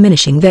effect of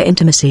diminishing their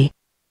intimacy.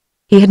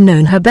 He had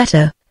known her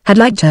better, had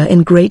liked her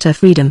in greater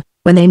freedom,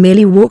 when they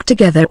merely walked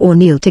together or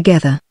kneeled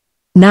together.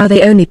 Now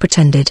they only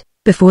pretended,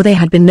 before they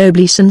had been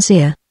nobly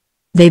sincere.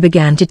 They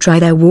began to try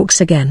their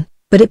walks again,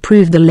 but it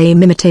proved a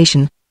lame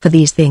imitation, for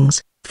these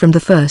things, from the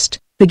first,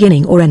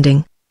 beginning or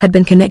ending, had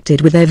been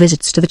connected with their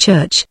visits to the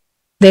church.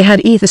 They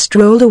had either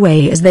strolled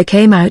away as they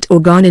came out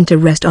or gone in to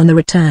rest on the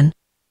return.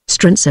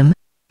 Stransom,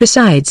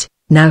 besides,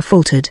 now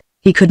faltered,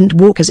 he couldn't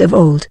walk as of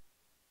old.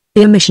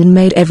 The omission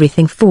made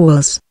everything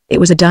false, it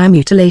was a dire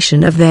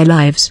mutilation of their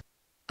lives.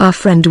 Our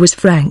friend was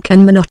frank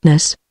and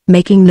monotonous,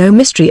 making no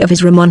mystery of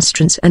his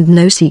remonstrance and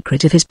no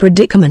secret of his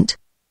predicament.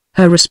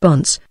 Her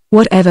response,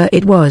 whatever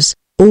it was,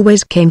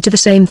 always came to the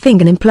same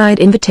thing, an implied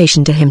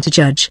invitation to him to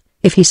judge,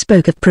 if he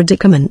spoke of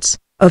predicaments,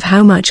 of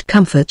how much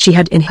comfort she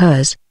had in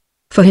hers.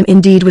 For him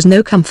indeed was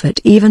no comfort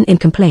even in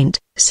complaint,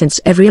 since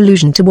every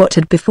allusion to what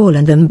had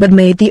befallen them but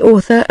made the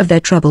author of their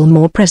trouble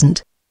more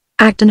present.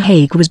 Acton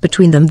Hague was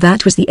between them,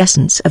 that was the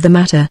essence of the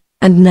matter,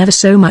 and never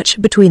so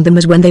much between them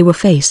as when they were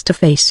face to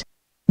face.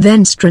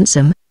 Then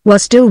Stransom, while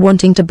still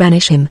wanting to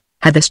banish him,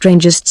 had the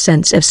strangest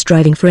sense of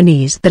striving for an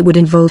ease that would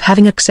involve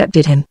having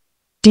accepted him.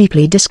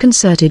 Deeply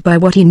disconcerted by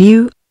what he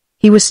knew,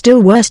 he was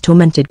still worse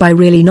tormented by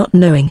really not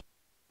knowing.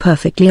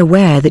 Perfectly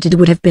aware that it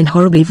would have been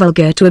horribly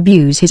vulgar to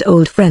abuse his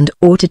old friend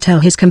or to tell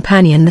his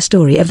companion the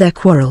story of their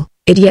quarrel,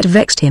 it yet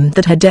vexed him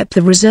that her depth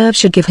of reserve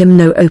should give him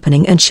no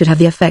opening and should have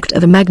the effect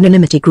of a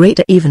magnanimity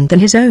greater even than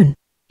his own.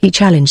 He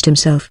challenged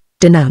himself,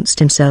 denounced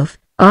himself,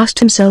 asked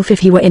himself if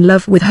he were in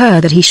love with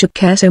her that he should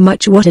care so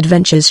much what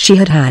adventures she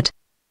had had.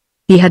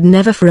 He had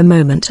never for a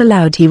moment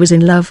allowed he was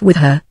in love with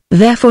her,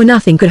 therefore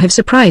nothing could have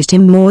surprised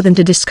him more than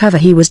to discover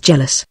he was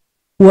jealous.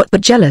 What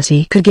but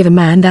jealousy could give a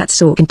man that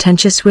sore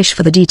contentious wish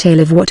for the detail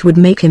of what would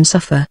make him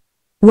suffer?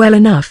 Well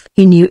enough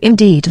he knew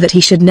indeed that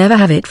he should never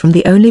have it from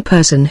the only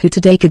person who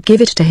today could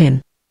give it to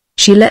him.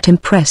 She let him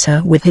press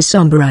her with his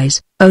somber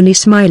eyes, only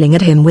smiling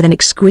at him with an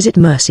exquisite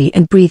mercy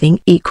and breathing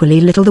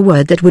equally little the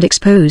word that would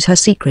expose her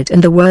secret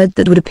and the word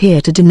that would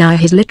appear to deny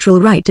his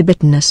literal right to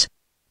bitterness.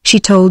 She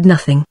told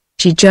nothing,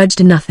 She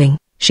judged nothing,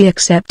 she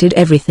accepted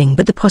everything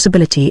but the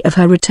possibility of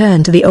her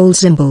return to the old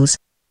symbols.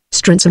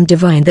 Strunsum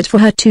divined that for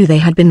her too they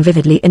had been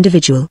vividly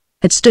individual,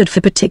 had stood for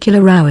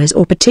particular hours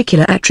or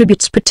particular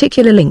attributes,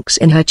 particular links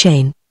in her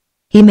chain.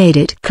 He made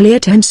it clear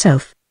to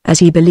himself, as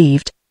he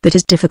believed, that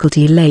his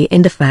difficulty lay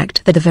in the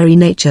fact that the very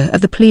nature of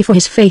the plea for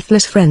his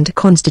faithless friend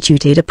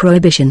constituted a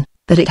prohibition.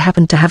 That it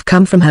happened to have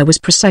come from her was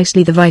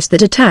precisely the vice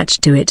that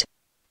attached to it.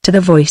 To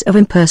the voice of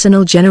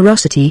impersonal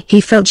generosity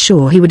he felt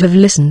sure he would have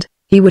listened,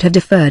 he would have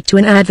deferred to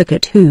an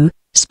advocate who,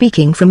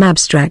 speaking from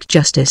abstract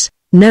justice,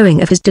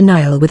 knowing of his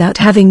denial without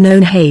having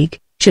known Haig,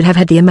 should have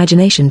had the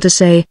imagination to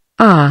say,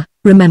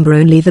 remember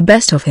only the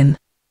best of him.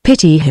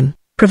 Pity him,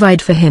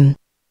 provide for him.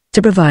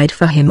 To provide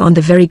for him on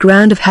the very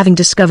ground of having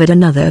discovered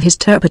another of his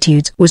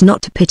turpitudes was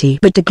not to pity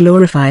but to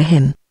glorify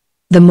him.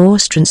 The more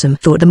Strunsum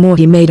thought the more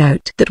he made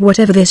out that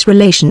whatever this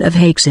relation of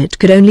Haig's it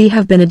could only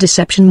have been a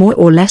deception more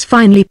or less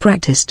finely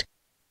practiced.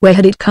 Where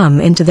had it come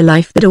into the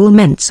life that all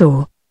men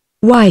saw?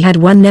 Why had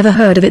one never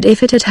heard of it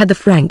if it had had the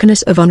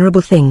frankness of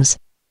honorable things?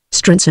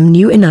 Strunsum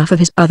knew enough of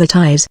his other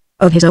ties,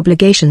 of his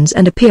obligations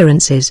and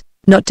appearances,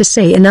 not to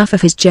say enough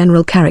of his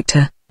general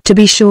character, to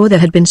be sure there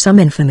had been some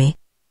infamy.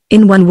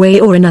 In one way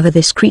or another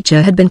this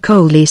creature had been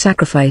coldly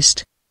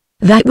sacrificed.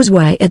 That was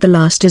why at the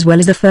last as well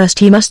as the first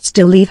he must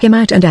still leave him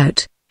out and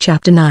out.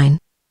 Chapter 9.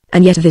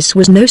 And yet this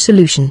was no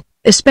solution,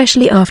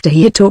 especially after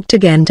he had talked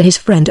again to his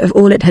friend of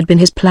all it had been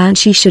his plan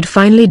she should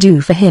finally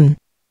do for him.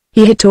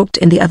 He had talked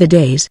in the other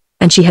days,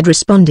 and she had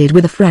responded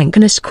with a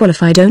frankness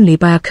qualified only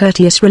by a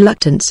courteous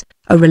reluctance,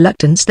 a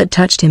reluctance that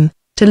touched him,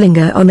 to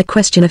linger on the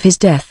question of his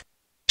death.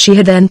 She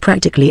had then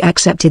practically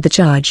accepted the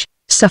charge,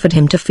 suffered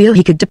him to feel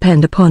he could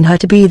depend upon her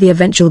to be the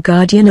eventual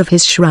guardian of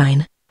his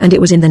shrine, and it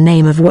was in the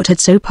name of what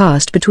had so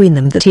passed between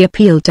them that he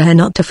appealed to her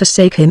not to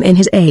forsake him in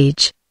his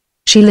age.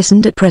 She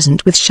listened at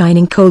present with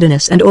shining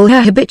coldness and all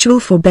her habitual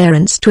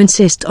forbearance to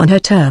insist on her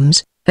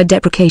terms. Her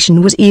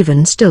deprecation was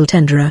even still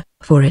tenderer,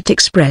 for it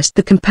expressed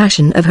the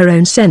compassion of her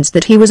own sense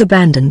that he was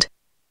abandoned.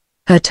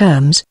 Her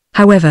terms,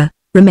 however,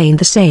 remained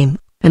the same,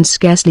 and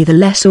scarcely the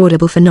less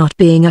audible for not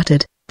being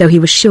uttered, though he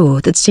was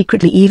sure that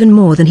secretly even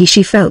more than he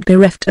she felt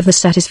bereft of the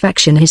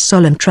satisfaction his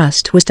solemn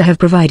trust was to have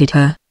provided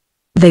her.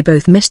 They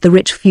both missed the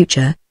rich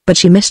future, but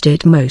she missed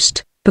it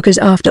most, because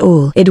after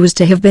all it was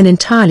to have been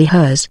entirely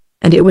hers,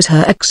 and it was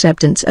her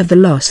acceptance of the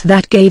loss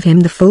that gave him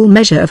the full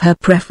measure of her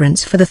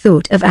preference for the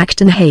thought of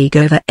Acton Haig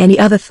over any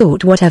other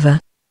thought whatever.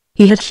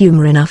 He had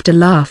humor enough to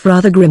laugh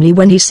rather grimly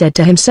when he said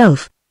to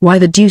himself, "Why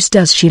the deuce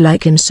does she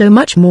like him so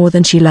much more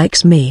than she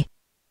likes me?"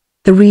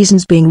 The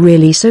reasons being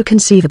really so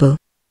conceivable.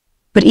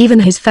 But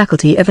even his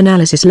faculty of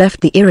analysis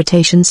left the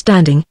irritation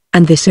standing,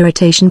 and this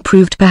irritation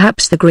proved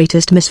perhaps the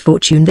greatest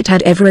misfortune that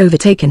had ever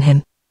overtaken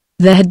him.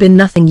 There had been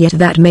nothing yet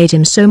that made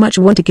him so much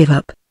want to give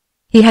up.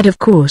 He had of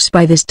course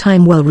by this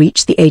time well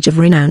reached the age of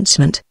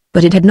renouncement,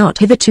 but it had not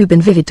hitherto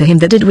been vivid to him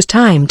that it was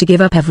time to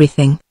give up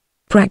everything.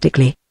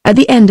 Practically, at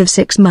the end of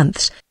 6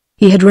 months,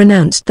 he had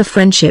renounced the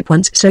friendship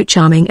once so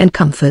charming and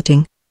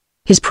comforting.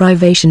 His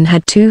privation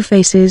had two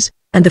faces,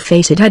 and the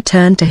face it had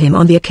turned to him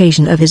on the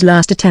occasion of his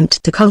last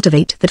attempt to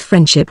cultivate that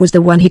friendship was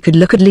the one he could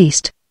look at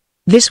least.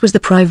 This was the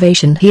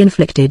privation he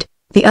inflicted,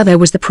 the other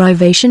was the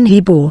privation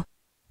he bore.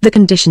 The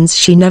conditions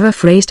she never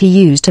phrased he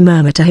used to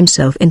murmur to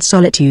himself in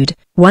solitude,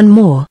 one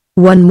more,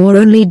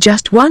 only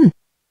just one.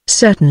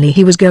 Certainly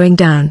he was going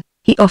down,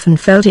 he often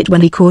felt it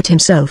when he caught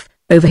himself,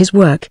 over his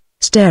work,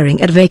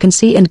 staring at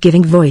vacancy and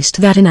giving voice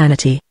to that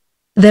inanity.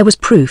 There was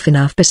proof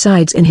enough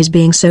besides in his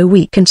being so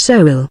weak and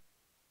so ill.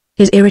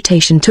 His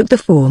irritation took the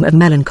form of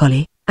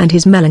melancholy, and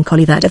his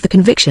melancholy that of the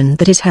conviction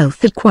that his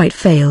health had quite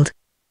failed.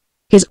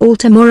 His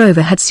altar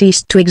moreover had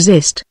ceased to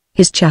exist,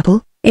 his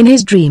chapel, in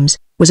his dreams,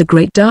 was a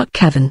great dark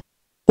cavern.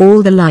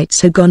 All the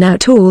lights had gone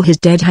out, all his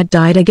dead had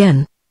died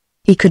again.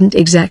 He couldn't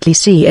exactly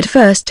see at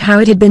first how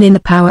it had been in the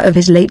power of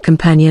his late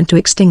companion to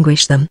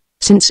extinguish them,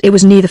 since it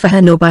was neither for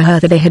her nor by her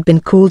that they had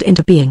been called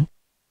into being.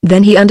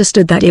 Then he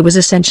understood that it was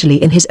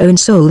essentially in his own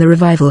soul the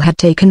revival had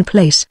taken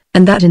place,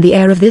 and that in the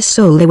air of this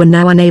soul they were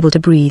now unable to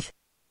breathe.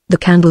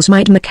 The candles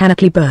might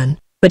mechanically burn,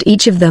 but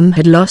each of them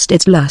had lost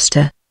its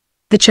luster.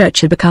 The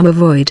church had become a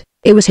void,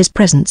 it was his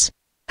presence,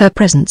 her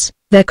presence,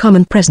 their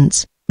common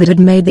presence, that had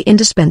made the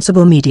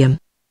indispensable medium.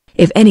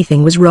 If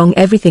anything was wrong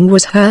everything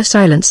was her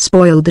silence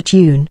spoiled the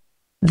tune.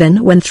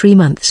 Then when 3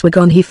 months were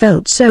gone he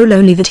felt so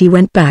lonely that he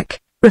went back,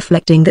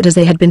 reflecting that as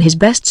they had been his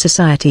best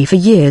society for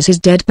years his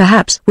dead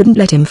perhaps wouldn't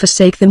let him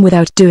forsake them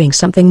without doing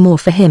something more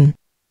for him.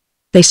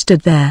 They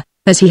stood there,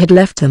 as he had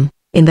left them,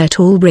 in their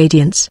tall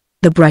radiance,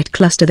 the bright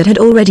cluster that had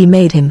already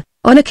made him,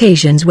 on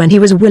occasions when he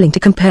was willing to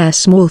compare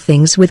small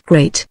things with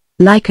great,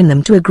 liken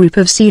them to a group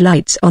of sea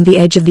lights on the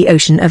edge of the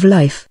ocean of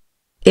life.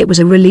 It was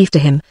a relief to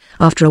him,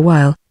 after a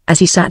while, as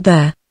he sat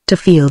there, to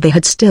feel they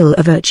had still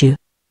a virtue.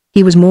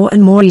 He was more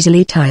and more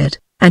easily tired,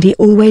 and he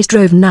always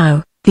drove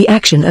now. The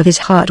action of his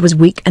heart was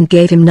weak and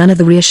gave him none of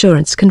the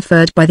reassurance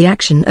conferred by the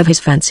action of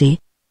his fancy.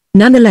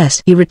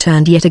 Nonetheless he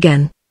returned yet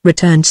again,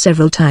 returned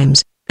several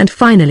times, and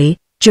finally,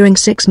 during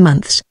 6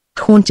 months,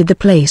 haunted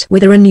the place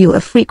with a renewal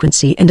of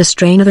frequency and a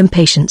strain of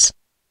impatience.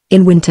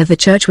 In winter the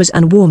church was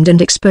unwarmed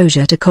and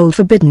exposure to cold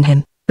forbidden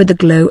him, but the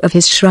glow of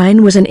his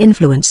shrine was an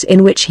influence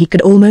in which he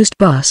could almost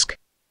bask.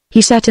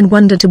 He sat and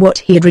wondered to what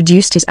he had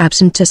reduced his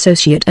absent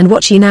associate and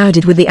what she now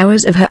did with the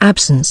hours of her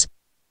absence.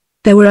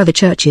 There were other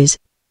churches.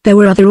 There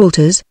were other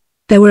altars.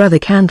 There were other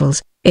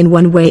candles. In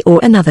one way or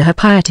another her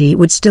piety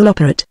would still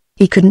operate.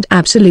 He couldn't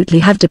absolutely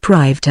have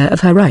deprived her of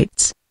her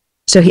rights.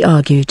 So he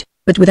argued,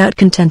 but without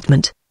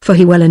contentment, for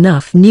he well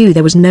enough knew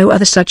there was no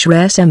other such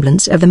rare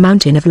semblance of the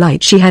mountain of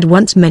light she had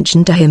once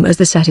mentioned to him as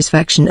the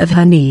satisfaction of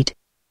her need.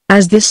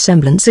 As this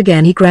semblance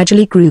again he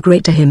gradually grew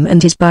great to him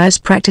and his pious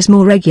practice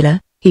more regular,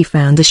 he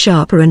found a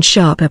sharper and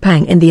sharper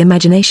pang in the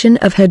imagination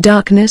of her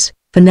darkness,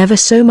 for never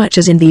so much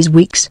as in these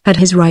weeks had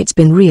his rights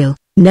been real,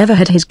 never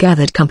had his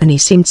gathered company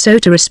seemed so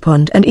to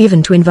respond and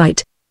even to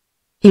invite.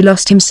 He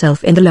lost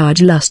himself in the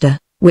large lustre,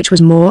 which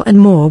was more and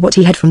more what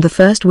he had from the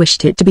first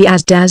wished it to be,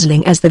 as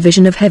dazzling as the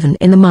vision of heaven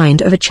in the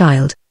mind of a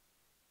child.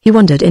 He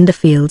wandered in the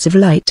fields of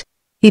light.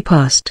 He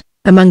passed,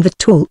 among the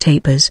tall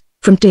tapers,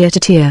 from tier to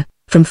tier,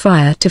 from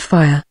fire to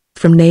fire,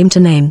 from name to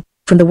name,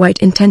 from the white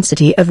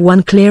intensity of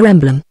one clear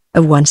emblem,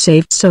 of one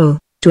saved soul,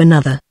 to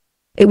another.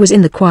 It was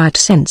in the quiet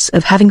sense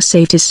of having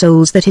saved his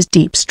souls that his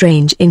deep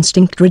strange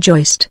instinct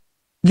rejoiced.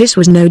 This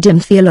was no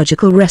dim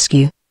theological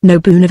rescue, no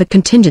boon of a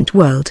contingent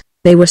world.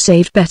 They were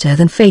saved better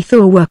than faith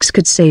or works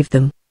could save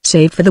them,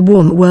 saved for the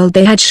warm world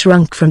they had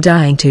shrunk from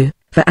dying to,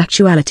 for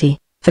actuality,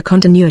 for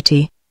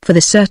continuity, for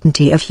the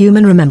certainty of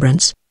human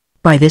remembrance.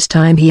 By this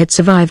time he had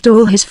survived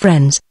all his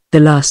friends, the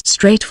last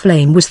straight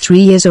flame was 3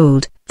 years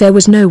old, there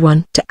was no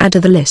one to add to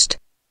the list.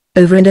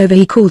 Over and over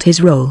he called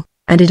his roll,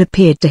 and it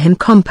appeared to him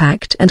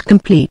compact and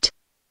complete.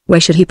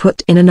 Where should he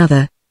put in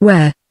another?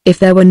 Where, if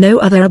there were no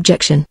other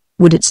objection,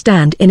 would it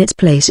stand in its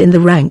place in the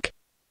rank?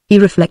 He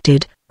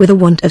reflected, with a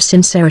want of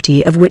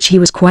sincerity of which he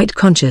was quite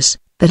conscious,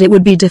 that it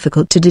would be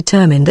difficult to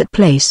determine that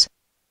place.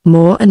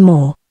 More and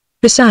more.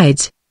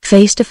 Besides,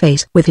 face to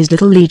face with his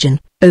little legion,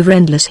 over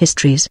endless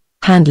histories,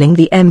 handling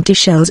the empty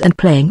shells and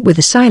playing with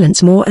the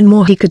silence, more and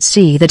more he could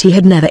see that he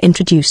had never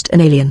introduced an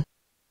alien.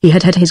 He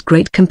had had his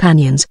great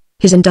companions,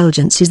 his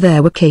indulgences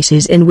there were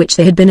cases in which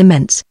they had been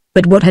immense,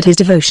 but what had his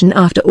devotion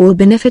after all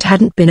been if it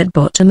hadn't been at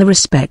bottom the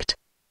respect?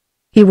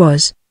 He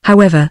was,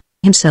 however,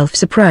 himself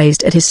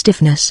surprised at his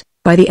stiffness.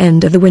 By the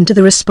end of the winter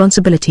the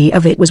responsibility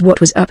of it was what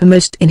was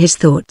uppermost in his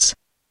thoughts.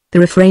 The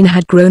refrain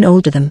had grown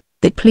old to them,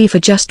 that plea for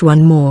just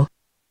one more.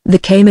 There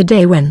came a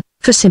day when,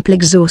 for simple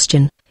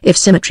exhaustion, if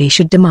symmetry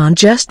should demand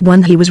just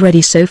one, he was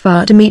ready so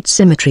far to meet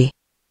symmetry.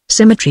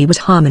 Symmetry was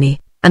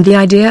harmony, and the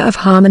idea of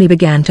harmony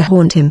began to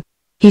haunt him.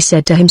 He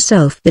said to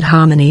himself that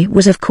harmony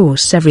was of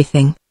course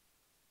everything.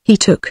 He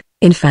took,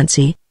 in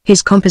fancy,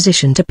 his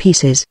composition to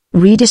pieces,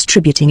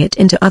 redistributing it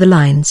into other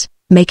lines,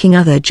 making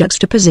other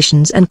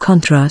juxtapositions and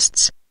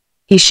contrasts.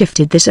 He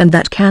shifted this and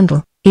that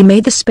candle, he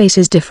made the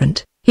spaces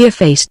different, he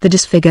effaced the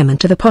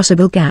disfigurement of a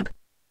possible gap.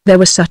 There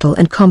were subtle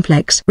and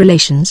complex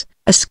relations,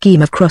 a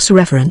scheme of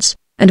cross-reference,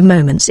 and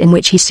moments in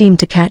which he seemed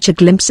to catch a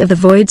glimpse of the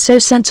void so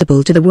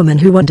sensible to the woman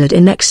who wandered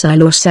in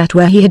exile or sat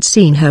where he had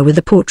seen her with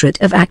the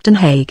portrait of Acton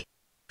Hague.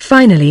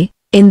 Finally,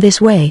 in this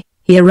way,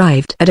 he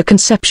arrived at a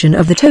conception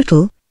of the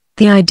total,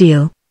 the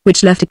ideal,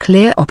 which left a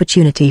clear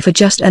opportunity for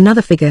just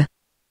another figure.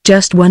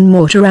 Just one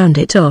more to round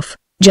it off,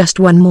 just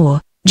one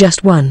more,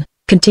 just one,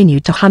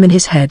 continued to hum in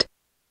his head.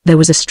 There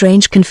was a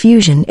strange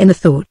confusion in the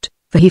thought,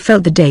 for he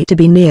felt the day to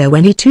be near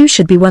when he too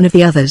should be one of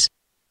the others.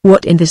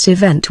 What in this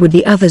event would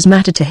the others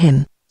matter to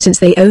him, since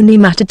they only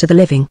mattered to the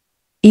living?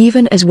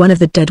 Even as one of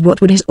the dead, what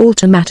would his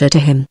altar matter to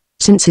him,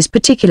 since his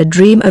particular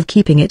dream of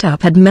keeping it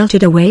up had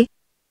melted away?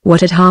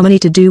 What had harmony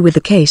to do with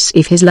the case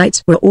if his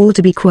lights were all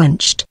to be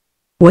quenched?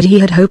 What he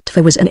had hoped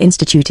for was an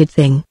instituted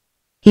thing.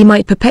 He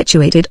might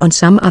perpetuate it on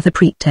some other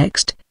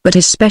pretext, but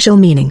his special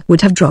meaning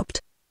would have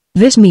dropped.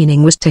 This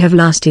meaning was to have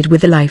lasted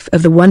with the life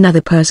of the one other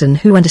person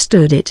who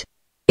understood it.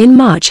 In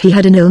March he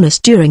had an illness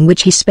during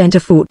which he spent a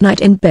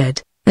fortnight in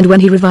bed, and when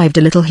he revived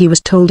a little he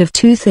was told of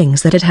 2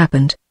 things that had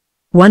happened.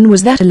 One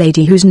was that a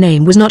lady whose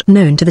name was not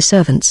known to the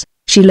servants,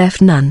 she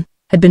left none,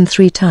 had been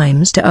 3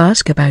 times to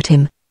ask about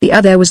him. The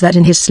other was that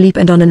in his sleep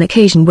and on an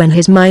occasion when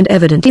his mind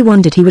evidently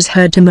wandered he was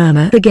heard to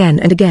murmur again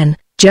and again,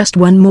 just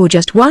one more,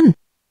 just one.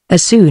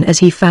 As soon as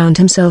he found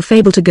himself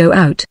able to go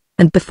out,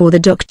 and before the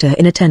doctor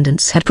in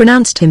attendance had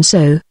pronounced him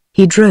so,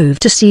 he drove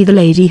to see the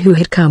lady who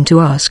had come to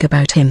ask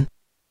about him.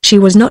 She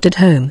was not at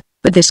home,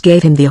 but this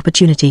gave him the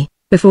opportunity,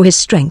 before his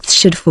strength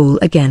should fall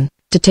again,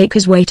 to take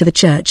his way to the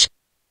church.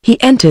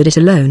 He entered it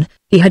alone.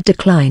 He had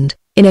declined,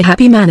 in a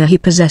happy manner he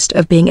possessed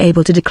of being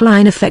able to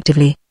decline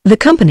effectively, the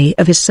company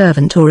of his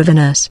servant or of a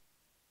nurse.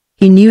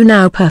 He knew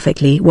now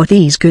perfectly what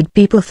these good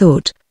people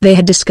thought. They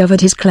had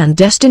discovered his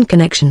clandestine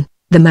connection,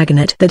 the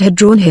magnet that had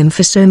drawn him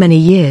for so many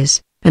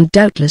years, and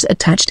doubtless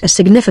attached a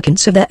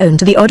significance of their own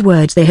to the odd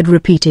words they had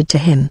repeated to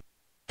him.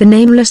 The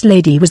nameless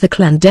lady was the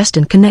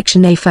clandestine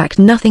connection, a fact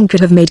nothing could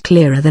have made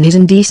clearer than his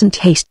indecent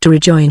haste to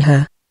rejoin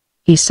her.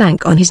 He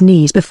sank on his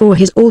knees before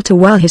his altar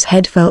while his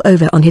head fell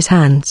over on his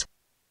hands.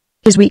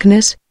 His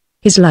weakness,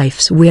 his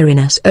life's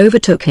weariness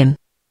overtook him.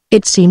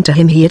 It seemed to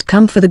him he had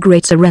come for the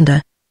great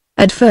surrender.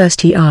 At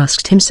first he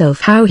asked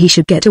himself how he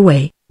should get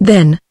away,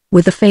 then,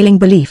 with the failing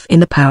belief in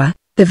the power,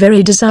 the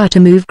very desire to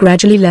move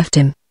gradually left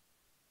him.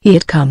 He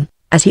had come,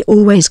 as he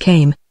always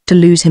came, to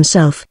lose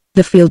himself.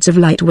 The fields of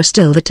light were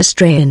still there to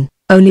stray in,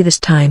 only this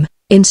time,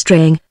 in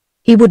straying,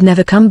 he would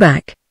never come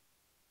back.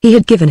 He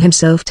had given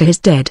himself to his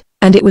dead,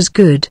 and it was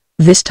good.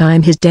 This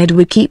time his dead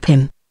would keep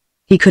him.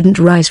 He couldn't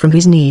rise from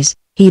his knees,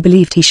 he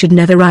believed he should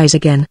never rise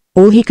again.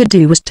 All he could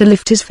do was to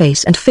lift his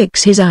face and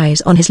fix his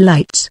eyes on his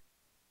lights.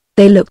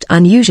 They looked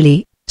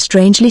unusually,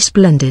 strangely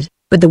splendid,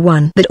 but the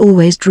one that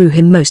always drew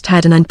him most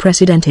had an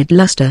unprecedented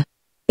luster.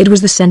 It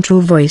was the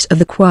central voice of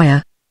the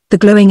choir, the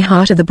glowing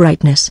heart of the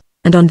brightness,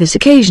 and on this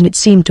occasion it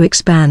seemed to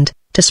expand,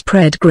 to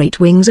spread great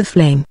wings of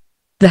flame.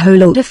 The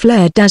whole altar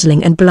flared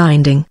dazzling and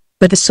blinding,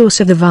 but the source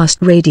of the vast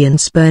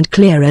radiance burned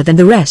clearer than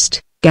the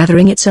rest,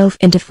 gathering itself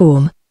into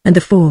form, and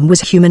the form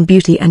was human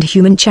beauty and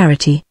human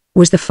charity,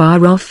 was the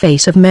far-off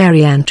face of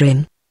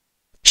MagneonBooks.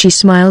 She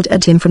smiled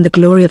at him from the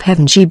glory of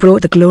heaven. She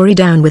brought the glory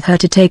down with her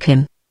to take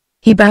him.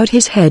 He bowed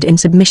his head in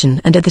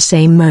submission, and at the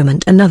same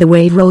moment another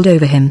wave rolled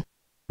over him.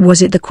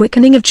 Was it the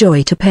quickening of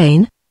joy to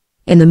pain?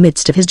 In the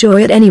midst of his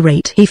joy at any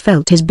rate he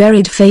felt his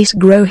buried face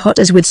grow hot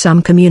as with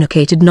some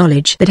communicated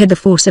knowledge that had the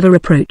force of a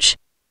reproach.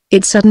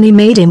 It suddenly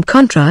made him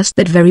contrast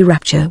that very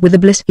rapture with the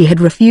bliss he had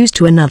refused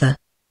to another.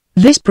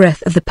 This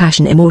breath of the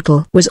passion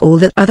immortal was all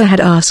that other had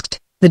asked.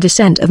 The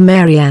descent of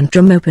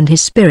MagneonBooks opened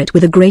his spirit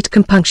with a great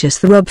compunctious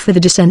throb for the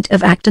descent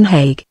of Acton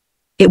Hague.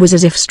 It was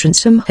as if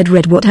Stransome had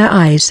read what her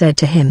eyes said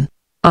to him.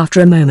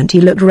 After a moment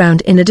he looked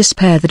round in a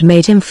despair that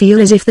made him feel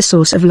as if the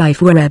source of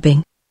life were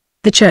ebbing.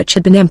 The church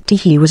had been empty,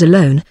 he was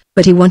alone,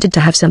 but he wanted to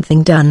have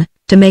something done,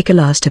 to make a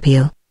last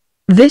appeal.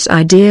 This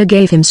idea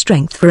gave him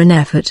strength for an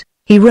effort.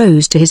 He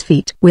rose to his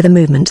feet with a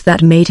movement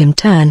that made him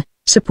turn,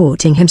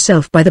 supporting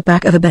himself by the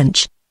back of a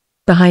bench.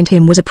 Behind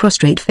him was a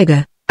prostrate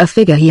figure, a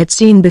figure he had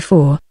seen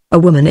before, a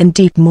woman in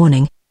deep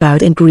mourning,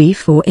 bowed in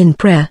grief or in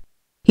prayer.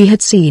 He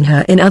had seen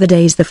her in other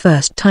days the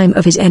first time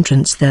of his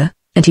entrance there,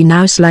 and he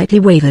now slightly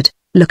wavered,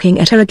 looking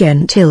at her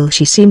again till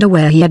she seemed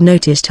aware he had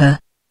noticed her.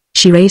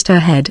 She raised her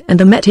head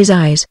and met his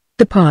eyes.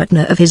 The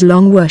partner of his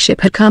long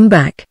worship had come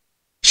back.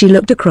 She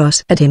looked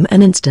across at him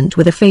an instant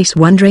with a face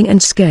wondering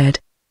and scared.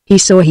 He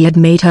saw he had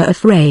made her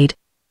afraid.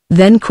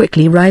 Then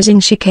quickly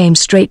rising she came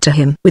straight to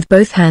him with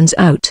both hands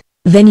out.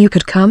 "Then you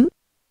could come?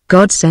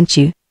 God sent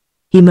you,"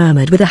 he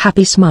murmured with a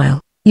happy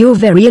smile. "You're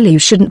very ill, you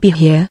shouldn't be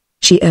here,"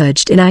 she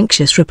urged in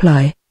anxious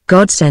reply.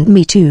 "God sent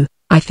me too,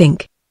 I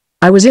think.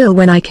 I was ill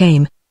when I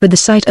came, but the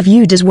sight of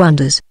you does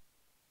wonders."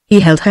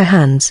 He held her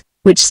hands,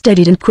 which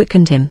steadied and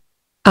quickened him.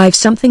 "I've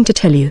something to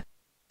tell you."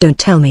 "Don't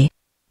tell me,"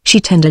 she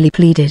tenderly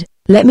pleaded.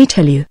 "Let me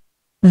tell you.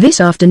 This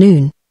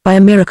afternoon, by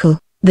a miracle,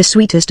 the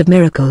sweetest of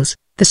miracles,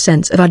 the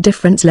sense of our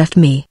difference left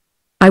me.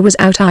 I was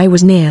out, I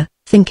was near,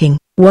 thinking,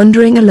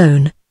 wandering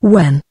alone,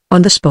 when,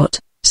 on the spot,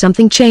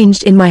 something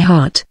changed in my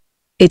heart.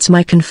 It's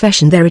my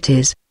confession, there it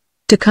is.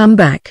 To come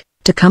back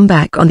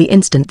on the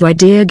instant the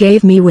idea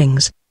gave me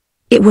wings.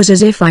 It was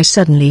as if I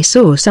suddenly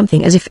saw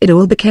something, as if it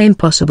all became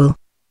possible.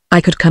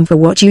 I could come for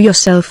what you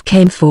yourself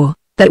came for,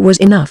 that was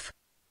enough.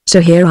 So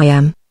here I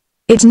am.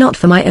 It's not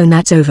for my own,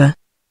 that's over.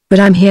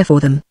 But I'm here for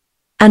them."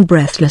 And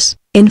breathless,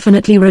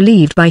 infinitely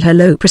relieved by her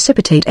low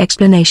precipitate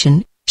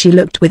explanation, she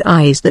looked with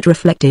eyes that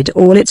reflected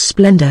all its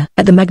splendor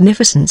at the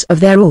magnificence of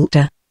their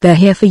altar. "They're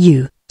here for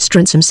you,"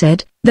 Stransome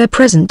said. "They're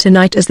present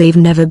tonight as they've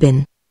never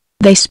been.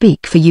 They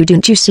speak for you,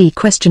 don't you see?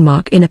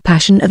 In a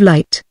passion of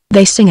light,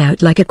 they sing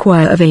out like a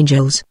choir of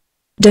angels.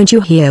 Don't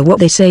you hear what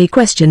they say?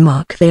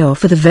 They are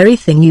for the very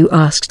thing you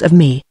asked of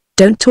me.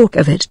 Don't talk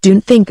of it,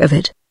 don't think of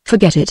it,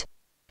 forget it."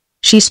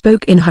 She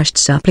spoke in hushed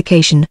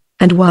supplication,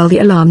 and while the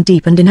alarm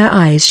deepened in her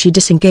eyes she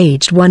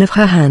disengaged one of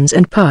her hands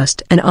and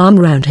passed an arm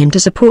round him to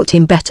support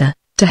him better,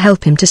 to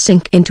help him to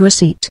sink into a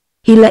seat.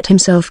 He let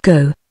himself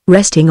go,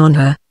 resting on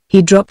her.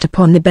 He dropped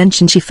upon the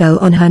bench and she fell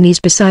on her knees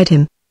beside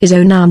him, his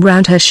own arm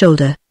round her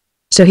shoulder.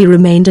 So he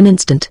remained an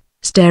instant,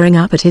 staring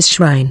up at his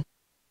shrine.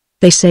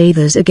 "They say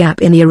there's a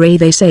gap in the array,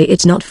 they say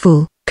it's not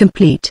full,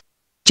 complete.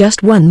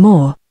 Just one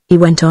more," he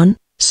went on,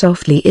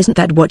 softly. "Isn't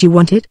that what you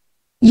wanted?"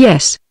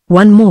 "Yes,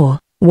 one more,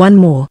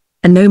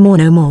 and no more,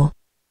 no more,"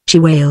 she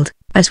wailed,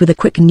 as with a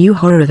quick new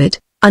horror of it,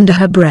 under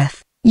her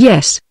breath.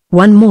 "Yes,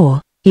 one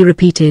more," he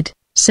repeated,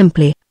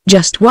 simply,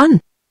 "just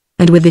one."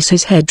 And with this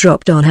his head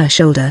dropped on her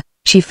shoulder.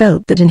 She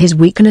felt that in his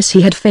weakness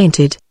he had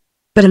fainted.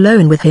 But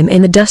alone with him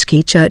in the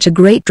dusky church a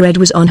great dread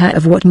was on her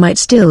of what might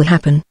still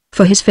happen,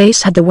 for his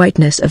face had the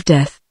whiteness of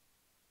death.